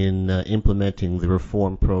in implementing the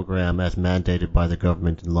reform program as mandated by the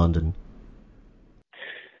government in London?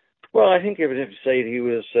 Well, I think I would have to say that he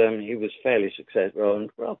was fairly successful.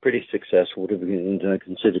 Well, pretty successful, would have been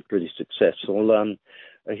considered pretty successful.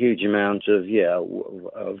 A huge amount of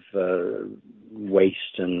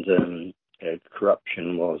waste and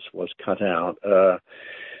corruption was cut out.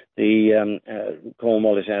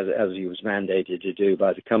 Cornwallis, as he was mandated to do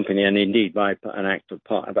by the company, and indeed by an act of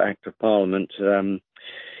Parliament,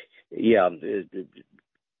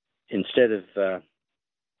 instead of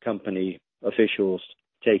company officials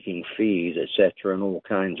taking fees, etc., and all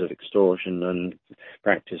kinds of extortion and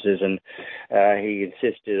practices. And he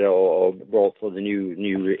insisted or brought for the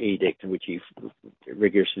new edict, which he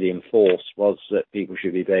rigorously enforced, was that people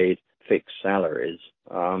should be paid fixed salaries.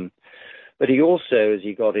 But he also, as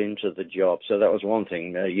he got into the job, so that was one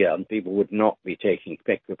thing, people would not be taking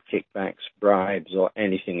kickbacks, bribes, or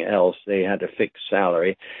anything else. They had a fixed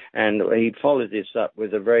salary. And he followed this up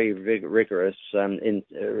with a very rigorous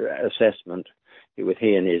assessment with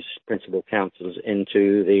he and his principal counsels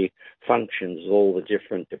into the functions of all the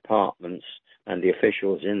different departments and the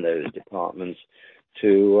officials in those departments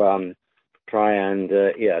to try and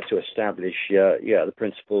to establish the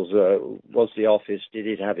principles. Was the office, did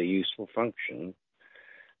it have a useful function,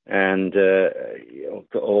 and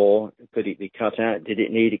or could it be cut out? Did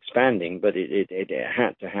it need expanding? But it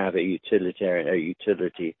had to have a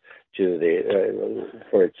utility to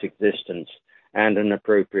for its existence, and an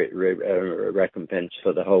appropriate recompense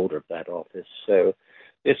for the holder of that office. So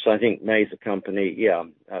this, I think, made the company,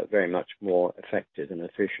 very much more effective and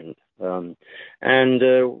efficient. And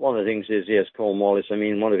one of the things is, yes, Cornwallis, I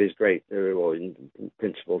mean, one of his great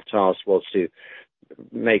principal tasks was to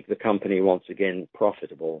make the company once again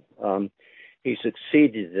profitable. He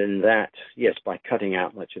succeeded in that, yes, by cutting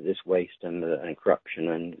out much of this waste and corruption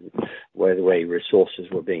and the way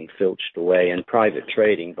resources were being filched away, and private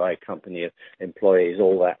trading by company employees,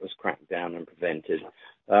 all that was cracked down and prevented.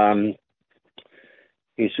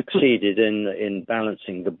 He succeeded in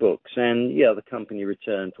balancing the books, and the company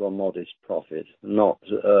returned to a modest profit, not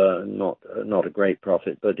a great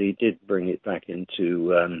profit, but he did bring it back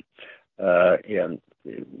into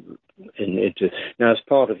now, as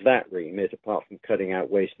part of that remit, apart from cutting out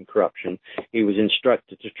waste and corruption, he was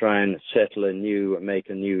instructed to try and make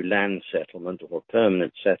a new land settlement or a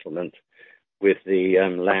permanent settlement with the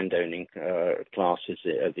landowning classes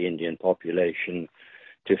of the Indian population,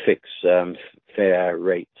 to fix fair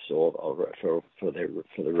rates or for the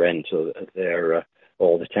rent or their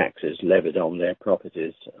all the taxes levied on their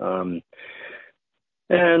properties.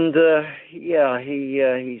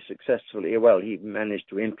 He successfully, he managed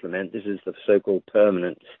to implement, this is the so-called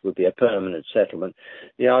would be a permanent settlement.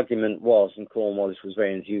 The argument was, and Cornwallis was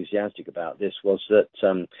very enthusiastic about this, was that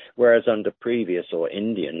whereas under previous or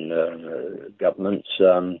Indian governments,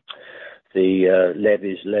 the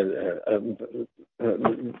levies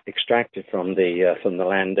extracted from the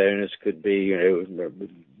landowners could be,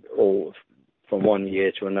 all from one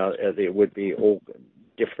year to another. There would be all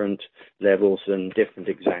different levels and different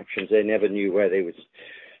exactions. They never knew where they would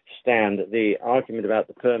stand. The argument about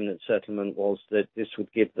the permanent settlement was that this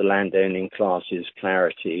would give the landowning classes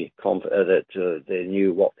clarity, that they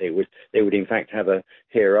knew what they would in fact have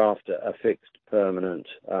hereafter a fixed permanent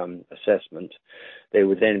assessment. They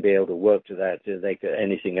would then be able to work to that. They could,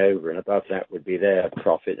 anything over and above that would be their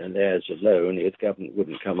profit and theirs alone. The government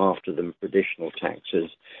wouldn't come after them for additional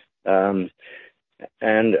taxes.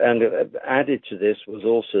 And added to this was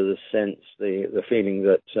also the feeling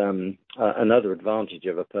that another advantage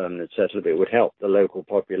of a permanent settlement, it would help the local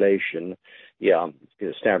population,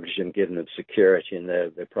 establish them, give them security in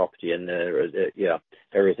their property and their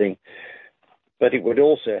everything. But it would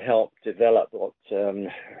also help develop what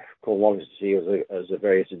Cornwallis sees as a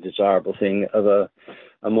very desirable thing of a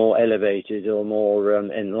more elevated or more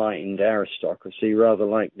enlightened aristocracy, rather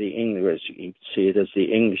like the English. You see it as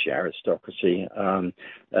the English aristocracy, an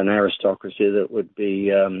aristocracy that would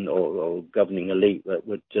be, or governing elite that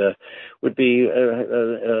would be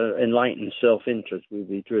enlightened self-interest, would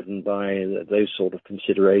be driven by those sort of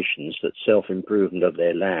considerations, that self-improvement of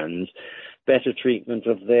their lands, better treatment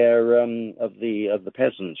of their of the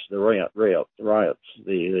peasants, the ryots,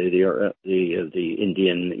 the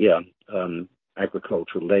Indian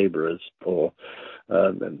agricultural laborers or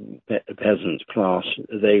peasant class.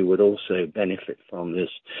 They would also benefit from this.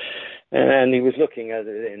 And he was looking at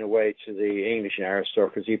it in a way to the English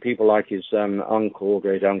aristocracy, people like his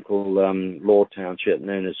great uncle, Lord Townshend,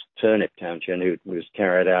 known as Turnip Townshend, who was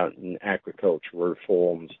carried out in agricultural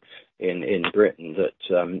reforms in Britain that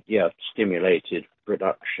stimulated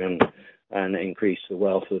production and increased the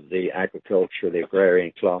wealth of the agriculture, the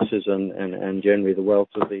agrarian classes, and generally the wealth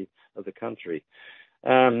of the country.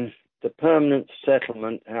 The permanent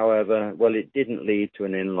settlement, however, it didn't lead to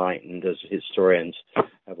an enlightened, as historians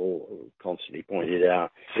have all constantly pointed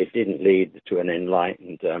out, it didn't lead to an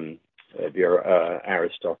enlightened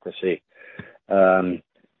aristocracy. And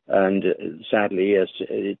sadly, yes,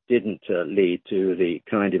 it didn't lead to the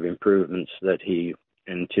kind of improvements that he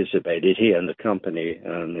anticipated, he and the company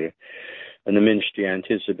and the ministry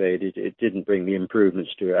anticipated. It didn't bring the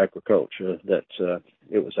improvements to agriculture that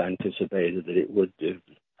it was anticipated that it would do.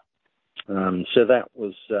 So that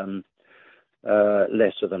was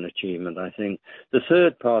less of an achievement, I think. The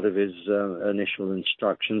third part of his initial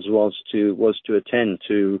instructions was to attend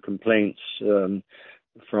to complaints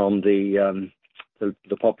from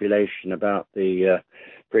the population about the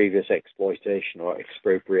previous exploitation or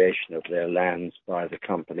expropriation of their lands by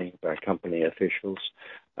company officials.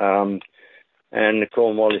 And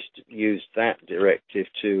Cornwallis used that directive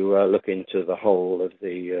to look into the whole of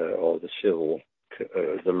the civil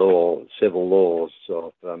laws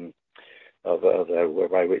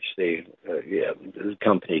by which the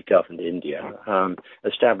company governed India,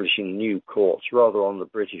 establishing new courts rather on the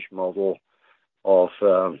British model of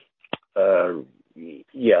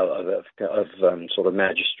sort of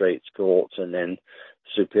magistrates' courts and then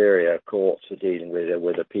superior courts for dealing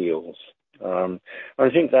with appeals. I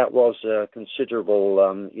think that was a considerable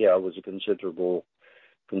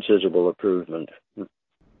improvement.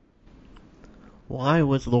 Why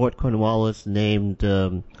was Lord Cornwallis named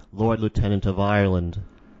Lord Lieutenant of Ireland?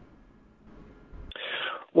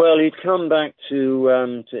 Well, he'd come back to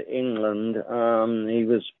England. He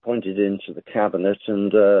was appointed into the cabinet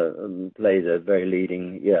and played a very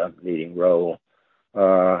leading role.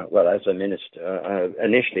 As a minister,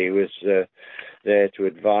 initially he was there to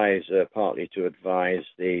advise, partly to advise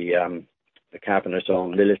the cabinet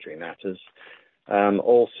on military matters.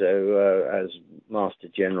 Also, as Master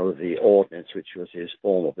General of the Ordnance, which was his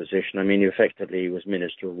former position. I mean, effectively he was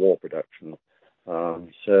Minister of War Production.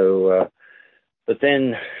 But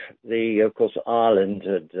then, of course, Ireland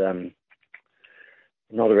had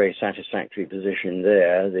not a very satisfactory position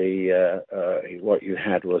there. What you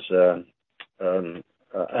had was an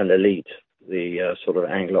elite, the sort of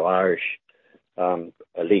Anglo-Irish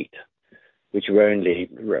elite, which were only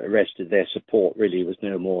rested their support really was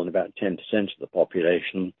no more than about 10% of the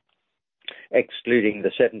population, excluding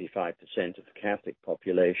the 75% of the Catholic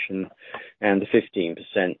population and the 15%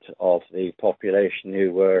 of the population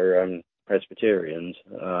who were Presbyterians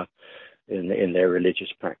in their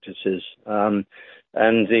religious practices. And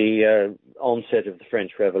the onset of the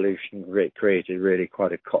French Revolution created really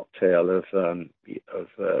quite a cocktail of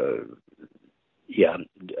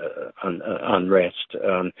unrest.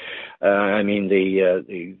 I mean,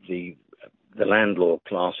 the landlord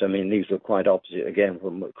class. I mean, these were quite opposite again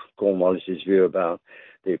from Cornwallis's view about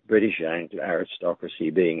the British aristocracy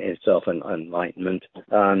being itself an enlightenment.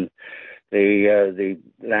 The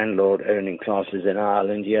landlord owning classes in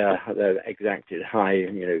Ireland, they exacted high,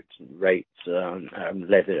 rates,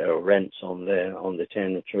 levy or rents on the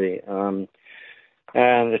tenantry.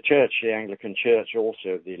 And the church, the Anglican Church,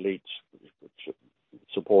 also the elites, which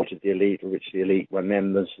supported the elite, of which the elite were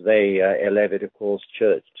members. They levied, of course,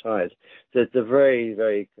 church tithes. So it's a very,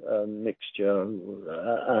 very mixture,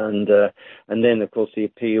 and then, of course, the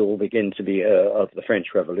appeal began to be of the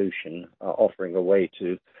French Revolution, offering a way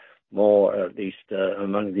to more, at least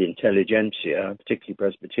among the intelligentsia, particularly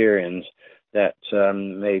Presbyterians, that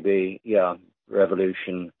maybe,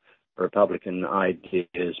 Republican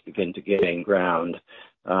ideas begin to gain ground.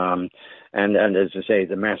 And as I say,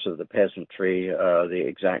 the mass of the peasantry, the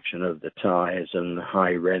exaction of the tithes and the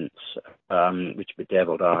high rents, which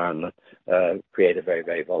bedeviled Ireland, create a very,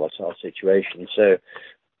 very volatile situation. So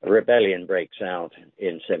a rebellion breaks out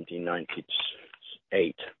in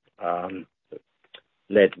 1798,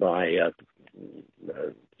 led by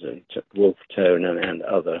Wolfe Tone and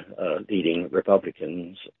other leading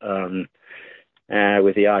Republicans,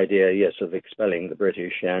 with the idea, of expelling the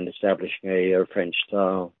British and establishing a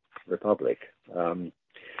French-style republic. And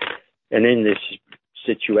in this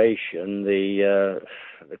situation, the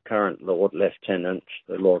current Lord Lieutenant,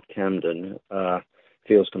 the Lord Camden,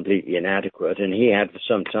 feels completely inadequate, and he had for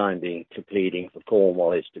some time been pleading for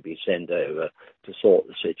Cornwallis to be sent over to sort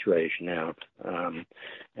the situation out.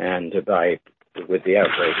 And with the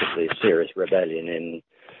outbreak of the serious rebellion in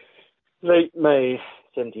late May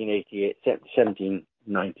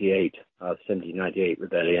 1798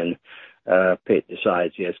 rebellion, Pitt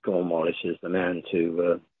decides, Cornwallis is the man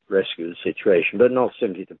to rescue the situation, but not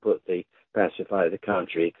simply to pacify the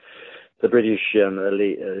country. The British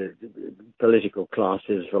political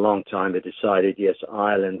classes for a long time had decided,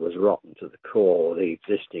 Ireland was rotten to the core. The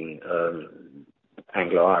existing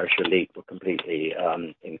Anglo-Irish elite were completely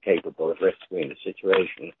incapable of rescuing the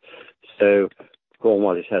situation. So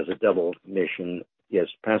Cornwallis has a double mission,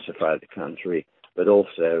 pacify the country, but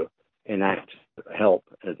also help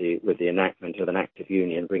with the enactment of an Act of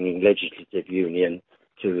Union, bringing legislative union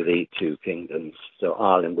to the two kingdoms. So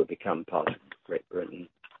Ireland would become part of Great Britain.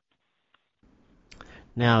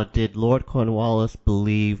 Now, did Lord Cornwallis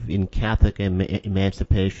believe in Catholic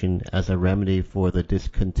emancipation as a remedy for the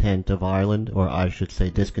discontent of Ireland, or I should say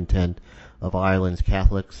discontent of Ireland's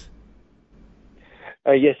Catholics?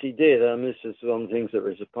 Yes, he did. This is one of the things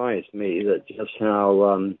that surprised me, that just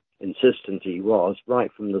how insistent he was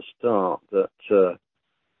right from the start that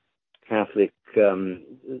Catholic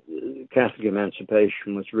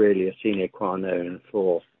emancipation was really a sine qua non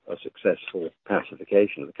for a successful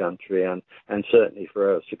pacification of the country and certainly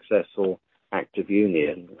for a successful act of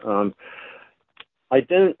union.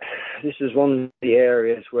 This is one of the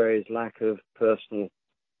areas where his lack of personal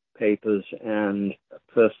papers and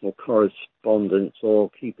personal correspondence or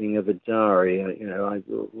keeping of a diary,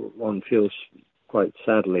 one feels quite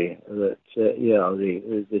sadly that,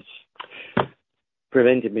 this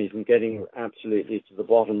prevented me from getting absolutely to the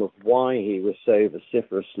bottom of why he was so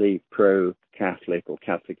vociferously pro-Catholic or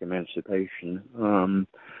Catholic emancipation.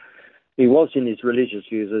 He was, in his religious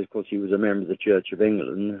views, of course, he was a member of the Church of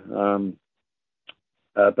England,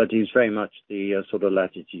 but he was very much the sort of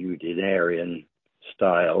latitudinarian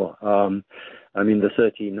style. The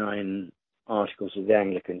 39 articles of the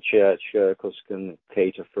Anglican Church, of course, can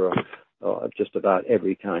cater for just about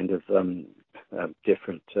every kind of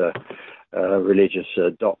different religious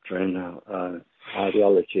doctrine,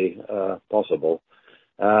 ideology possible.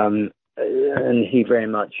 And he very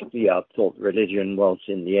much thought religion was,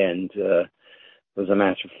 in the end, was a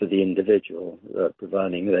matter for the individual,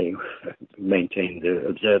 providing they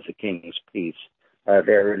observe the king's peace.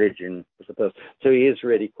 Their religion was supposed. So he is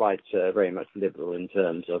really quite very much liberal in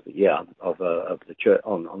terms of the church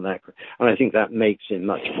on that, and I think that makes him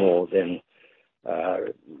much more than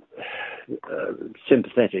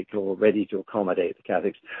sympathetic or ready to accommodate the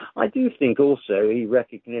Catholics. I do think also he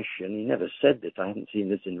never said this, I haven't seen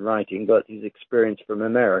this in writing, but his experience from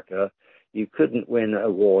America, you couldn't win a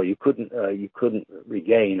war, you couldn't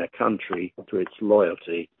regain a country to its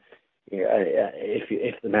loyalty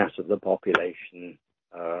if the mass of the population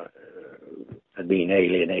had been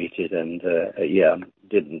alienated and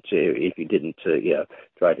if you didn't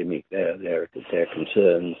try to meet their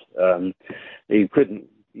concerns, you couldn't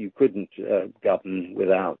govern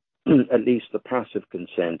without at least the passive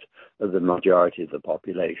consent of the majority of the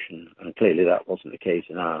population, and clearly that wasn't the case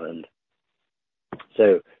in Ireland.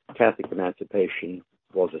 So Catholic emancipation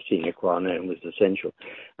was a sine qua non, was essential,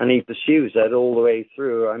 and he pursues that all the way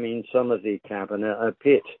through. I mean, some of the cabinet,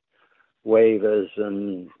 Pitt wavers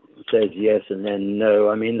and says yes and then no.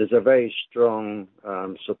 I mean, there's a very strong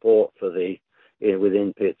support for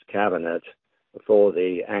within Pitt's cabinet for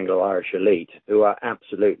the Anglo-Irish elite, who are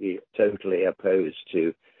absolutely, totally opposed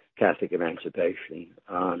to Catholic emancipation.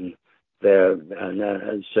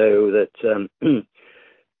 So that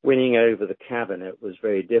winning over the cabinet was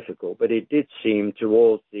very difficult, but it did seem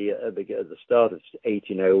towards the start of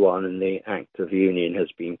 1801, and the Act of Union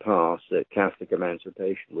has been passed, that Catholic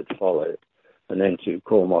emancipation would follow. And then, to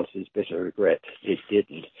Cornwallis's bitter regret, it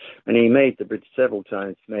didn't. And he several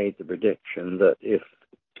times made the prediction that if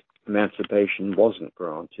emancipation wasn't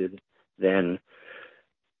granted, then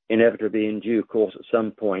inevitably, in due course, at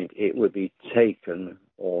some point, it would be taken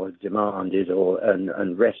or demanded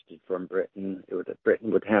and wrested from Britain.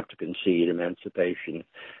 Britain would have to concede emancipation,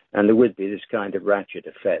 and there would be this kind of ratchet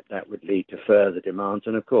effect that would lead to further demands.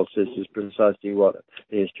 And of course, this is precisely what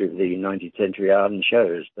the history of the 19th century Ireland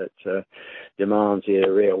shows, that demands a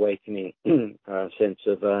reawakening sense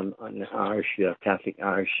of Irish, Catholic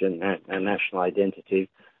Irish and national identity,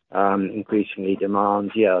 increasingly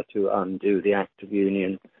demands, to undo the Act of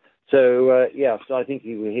Union. So, so I think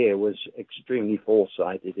he here was extremely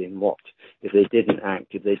foresighted in what, if they didn't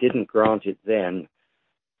grant it then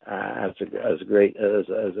as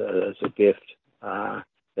a gift,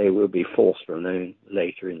 they will be forced from them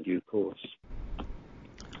later in due course.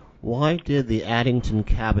 Why did the Addington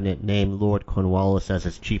cabinet name Lord Cornwallis as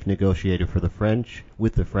its chief negotiator for the French,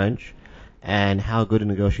 and how good a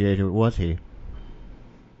negotiator was he?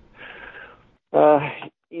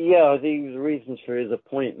 The reasons for his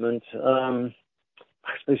appointment, I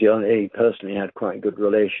suppose he personally had quite good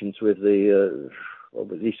relations with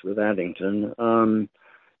at least with Addington. I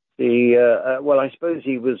suppose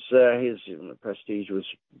he was his prestige was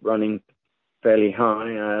running fairly high,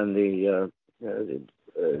 and his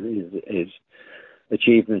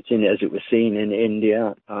achievements as it was seen in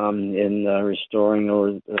India, in restoring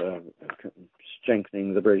or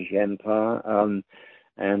strengthening the British Empire.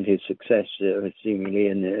 And his success seemingly,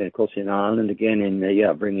 of course, in Ireland again, in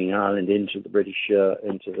bringing Ireland into the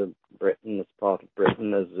Britain as part of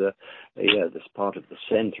Britain, as this part of the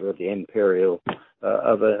centre of the imperial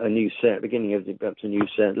of a new beginning of perhaps a new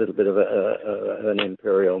little bit of an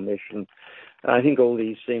imperial mission. I think all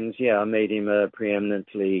these things, made him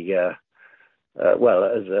preeminently, as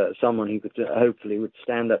someone who could hopefully would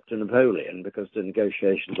stand up to Napoleon, because the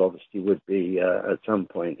negotiations obviously would be at some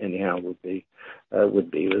point anyhow would be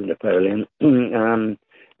with Napoleon.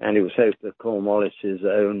 And it was hoped that Cornwallis's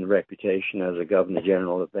own reputation as a Governor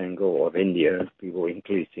General of Bengal or of India, as people were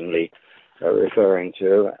increasingly referring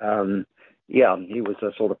to, he was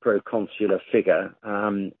a sort of proconsular figure.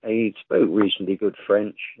 He spoke reasonably good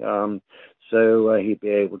French, so he'd be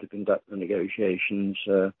able to conduct the negotiations.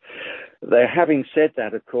 Having said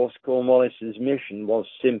that, of course, Cornwallis's mission was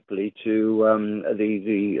simply to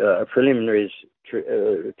the preliminaries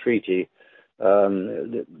treaty.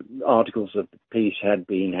 The articles of peace had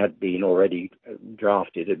been already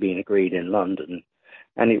drafted, had been agreed in London,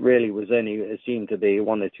 and it really was it seemed to be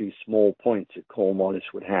one or two small points that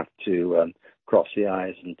Cornwallis would have to cross the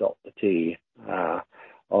I's and dot the T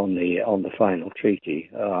on the final treaty.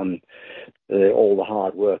 All the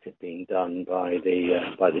hard work had been done by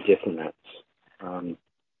the diplomats.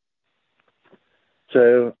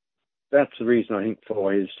 So that's the reason, I think,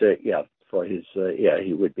 for his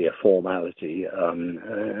he would be a formality, and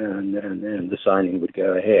the signing would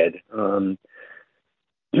go ahead.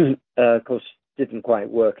 Of course, didn't quite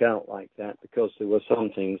work out like that, because there were some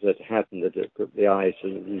things that happened that the I's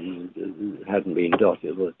hadn't been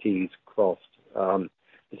dotted or the T's crossed,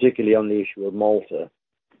 particularly on the issue of Malta.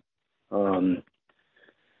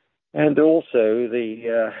 And also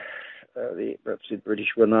perhaps the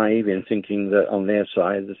British were naive in thinking that on their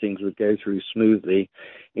side the things would go through smoothly.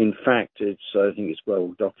 In fact, I think it's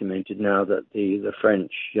well documented now that the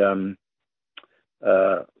French,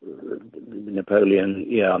 Napoleon,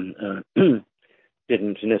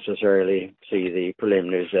 didn't necessarily see the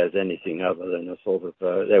preliminaries as anything other than a sort of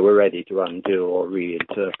they were ready to undo or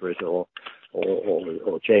reinterpret or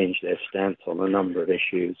change their stance on a number of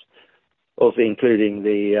issues, also including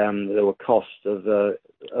there were costs of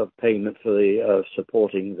payment for the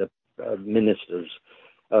supporting the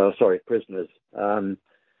prisoners,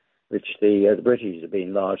 which the British have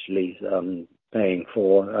been largely paying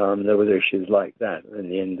for. There were issues like that. In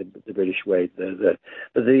the end, the British waived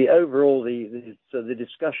but the overall the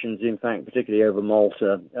discussions, in fact, particularly over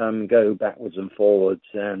Malta, go backwards and forwards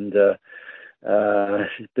and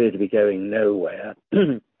appear to be going nowhere.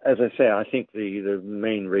 As I say, I think the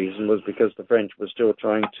main reason was because the French were still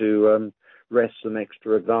trying to wrest some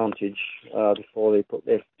extra advantage before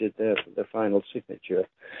they did their final signature.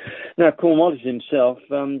 Now, Cornwallis himself,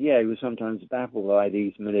 he was sometimes baffled by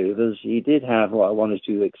these manoeuvres. He did have one or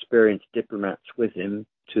two experienced diplomats with him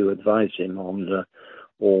to advise him on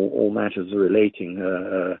all matters relating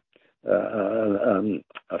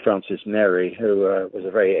Francis Merry, who was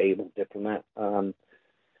a very able diplomat.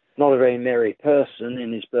 Not a very merry person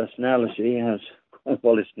in his personality, as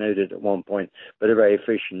Cornwallis noted at one point, but a very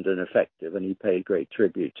efficient and effective, and he paid great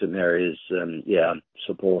tribute to Mary's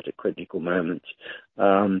support at critical moments.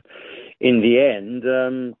 In the end,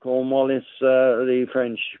 Cornwallis, the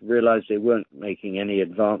French realized they weren't making any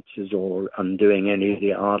advances or undoing any of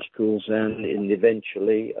the articles, and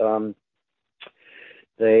eventually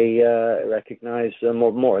they recognized,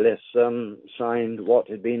 more or less, signed what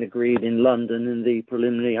had been agreed in London in the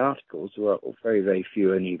preliminary articles. Were very, very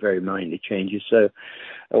few, only very minor changes. So,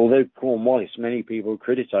 although Cornwallis, many people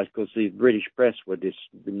criticized, because the British press were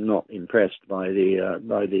not impressed by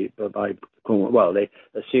Cornwallis. Well, they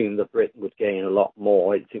assumed that Britain would gain a lot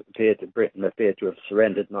more. Britain appeared to have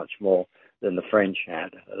surrendered much more than the French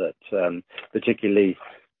had. That particularly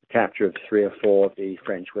capture of 3 or 4 of the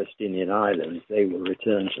French West Indian islands, they were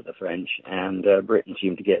returned to the French, and Britain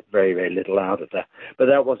seemed to get very, very little out of that. But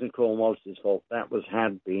that wasn't Cornwallis's fault. That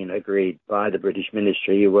had been agreed by the British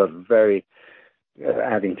ministry, who were very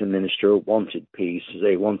Addington minister wanted peace.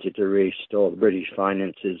 They wanted to restore the British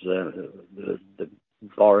finances, the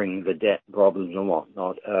borrowing, the debt problems and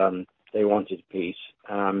whatnot. They wanted peace,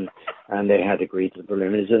 and they had agreed to the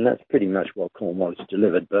preliminaries, and that's pretty much what Cornwallis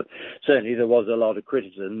delivered. But certainly there was a lot of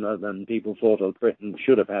criticism, and people thought that Britain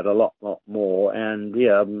should have had a lot more, and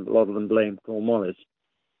a lot of them blamed Cornwallis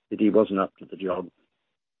that he wasn't up to the job.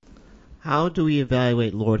 How do we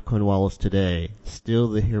evaluate Lord Cornwallis today? Still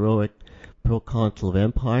the heroic proconsul of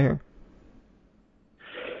empire?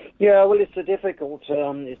 Yeah, well, it's a difficult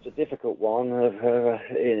one.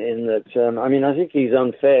 In that, I think he's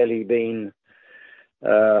unfairly been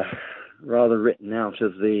rather written out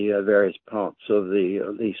of the various parts of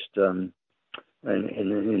at least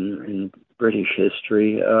in British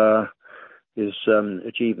history. His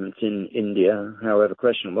achievements in India, however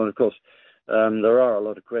questionable. And of course, there are a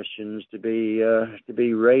lot of questions to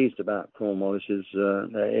be raised about Cornwallis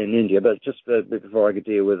in India. But just before I could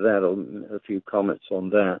deal with that, a few comments on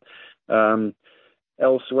that.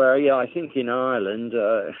 Elsewhere, yeah, I think in Ireland,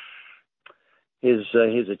 his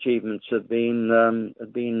achievements have been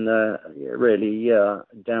really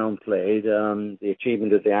downplayed. The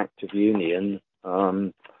achievement of the Act of Union,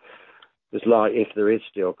 is like, if there is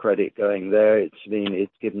still credit going there, it's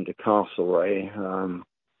given to Castlereagh,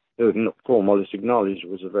 who Cornwallis acknowledged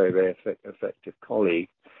was a very, very effective colleague,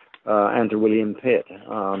 and to William Pitt.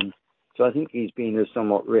 So I think he's been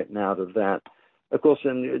somewhat written out of that. Of course,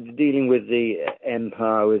 in dealing with the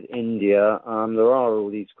empire with India, there are all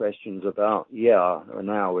these questions about,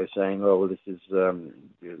 now we're saying, oh, well, this is,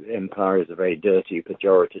 empire is a very dirty,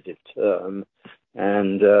 pejorative term,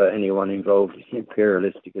 and anyone involved in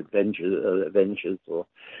imperialistic adventures or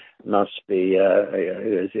must be,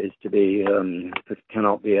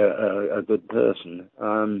 cannot be a good person.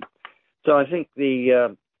 So I think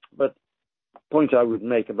but point I would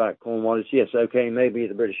make about Cornwallis, yes, okay, maybe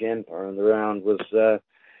the British Empire on the round was, it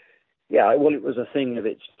was a thing of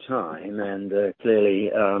its time, and clearly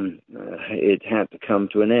it had to come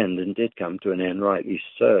to an end, and did come to an end, rightly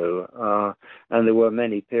so. And there were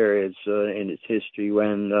many periods in its history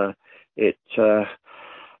when it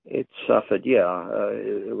suffered.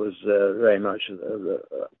 It was very much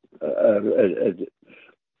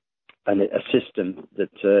a system that,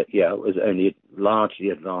 was only largely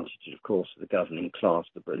advantaged, of course, of the governing class,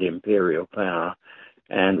 the imperial power,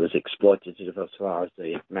 and was exploitative as far as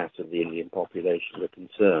the mass of the Indian population were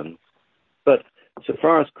concerned. But so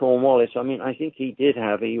far as Cornwallis, I mean, I think he did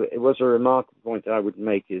have, it was a remarkable point I would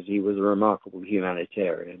make is he was a remarkable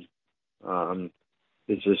humanitarian.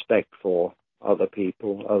 His respect for other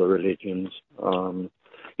people, other religions,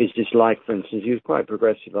 his dislike, for instance, he was quite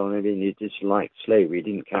progressive on it, and he disliked slavery.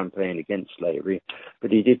 He didn't campaign against slavery,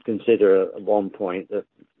 but he did consider at one point that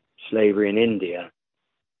slavery in India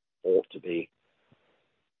ought to be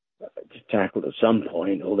tackled at some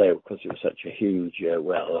point, although because it was such a huge,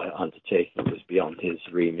 undertaking, it was beyond his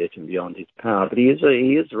remit and beyond his power. But he is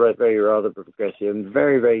very rather progressive and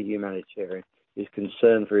very, very humanitarian. His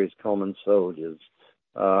concern for his common soldiers.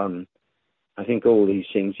 I think all these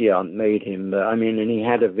things, made him. And he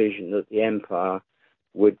had a vision that the empire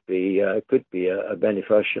would be could be a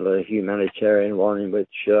beneficial, a humanitarian one in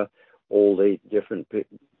which all the different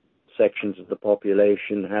sections of the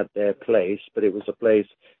population had their place, but it was a place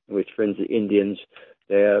in which, for instance, Indians,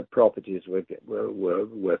 their properties were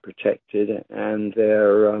protected, and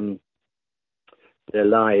their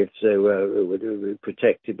lives were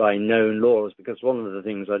protected by known laws. Because one of the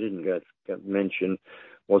things I didn't get mentioned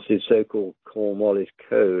was his so-called Cornwallis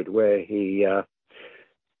Code, where he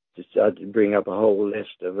decided to bring up a whole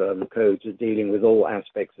list of codes dealing with all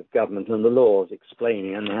aspects of government and the laws,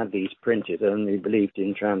 explaining, and had these printed, and he believed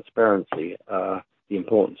in transparency, the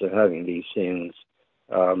importance of having these things,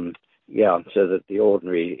 so that the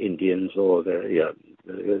ordinary Indians or they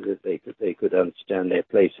could understand their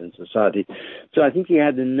place in society. So I think he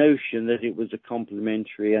had the notion that it was a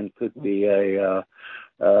complementary and could be a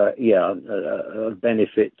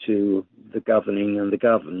benefit to the governing and the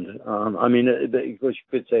governed. Of course, you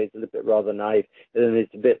could say it's a little bit rather naive, and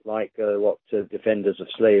it's a bit like what defenders of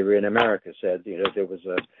slavery in America said. There was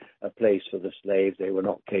a place for the slaves; they were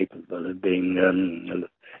not capable of being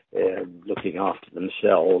looking after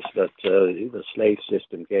themselves, but the slave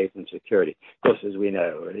system gave them security. Of course, as we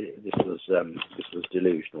know, this was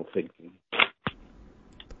delusional thinking.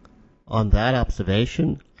 On that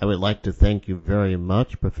observation, I would like to thank you very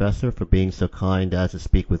much, Professor, for being so kind as to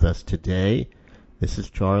speak with us today. This is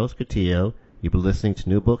Charles Coutinho. You've been listening to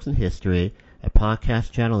New Books in History, a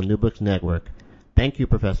podcast channel on New Books Network. Thank you,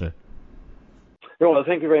 Professor. Well,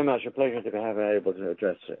 thank you very much. A pleasure to be able to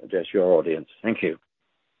address your audience. Thank you.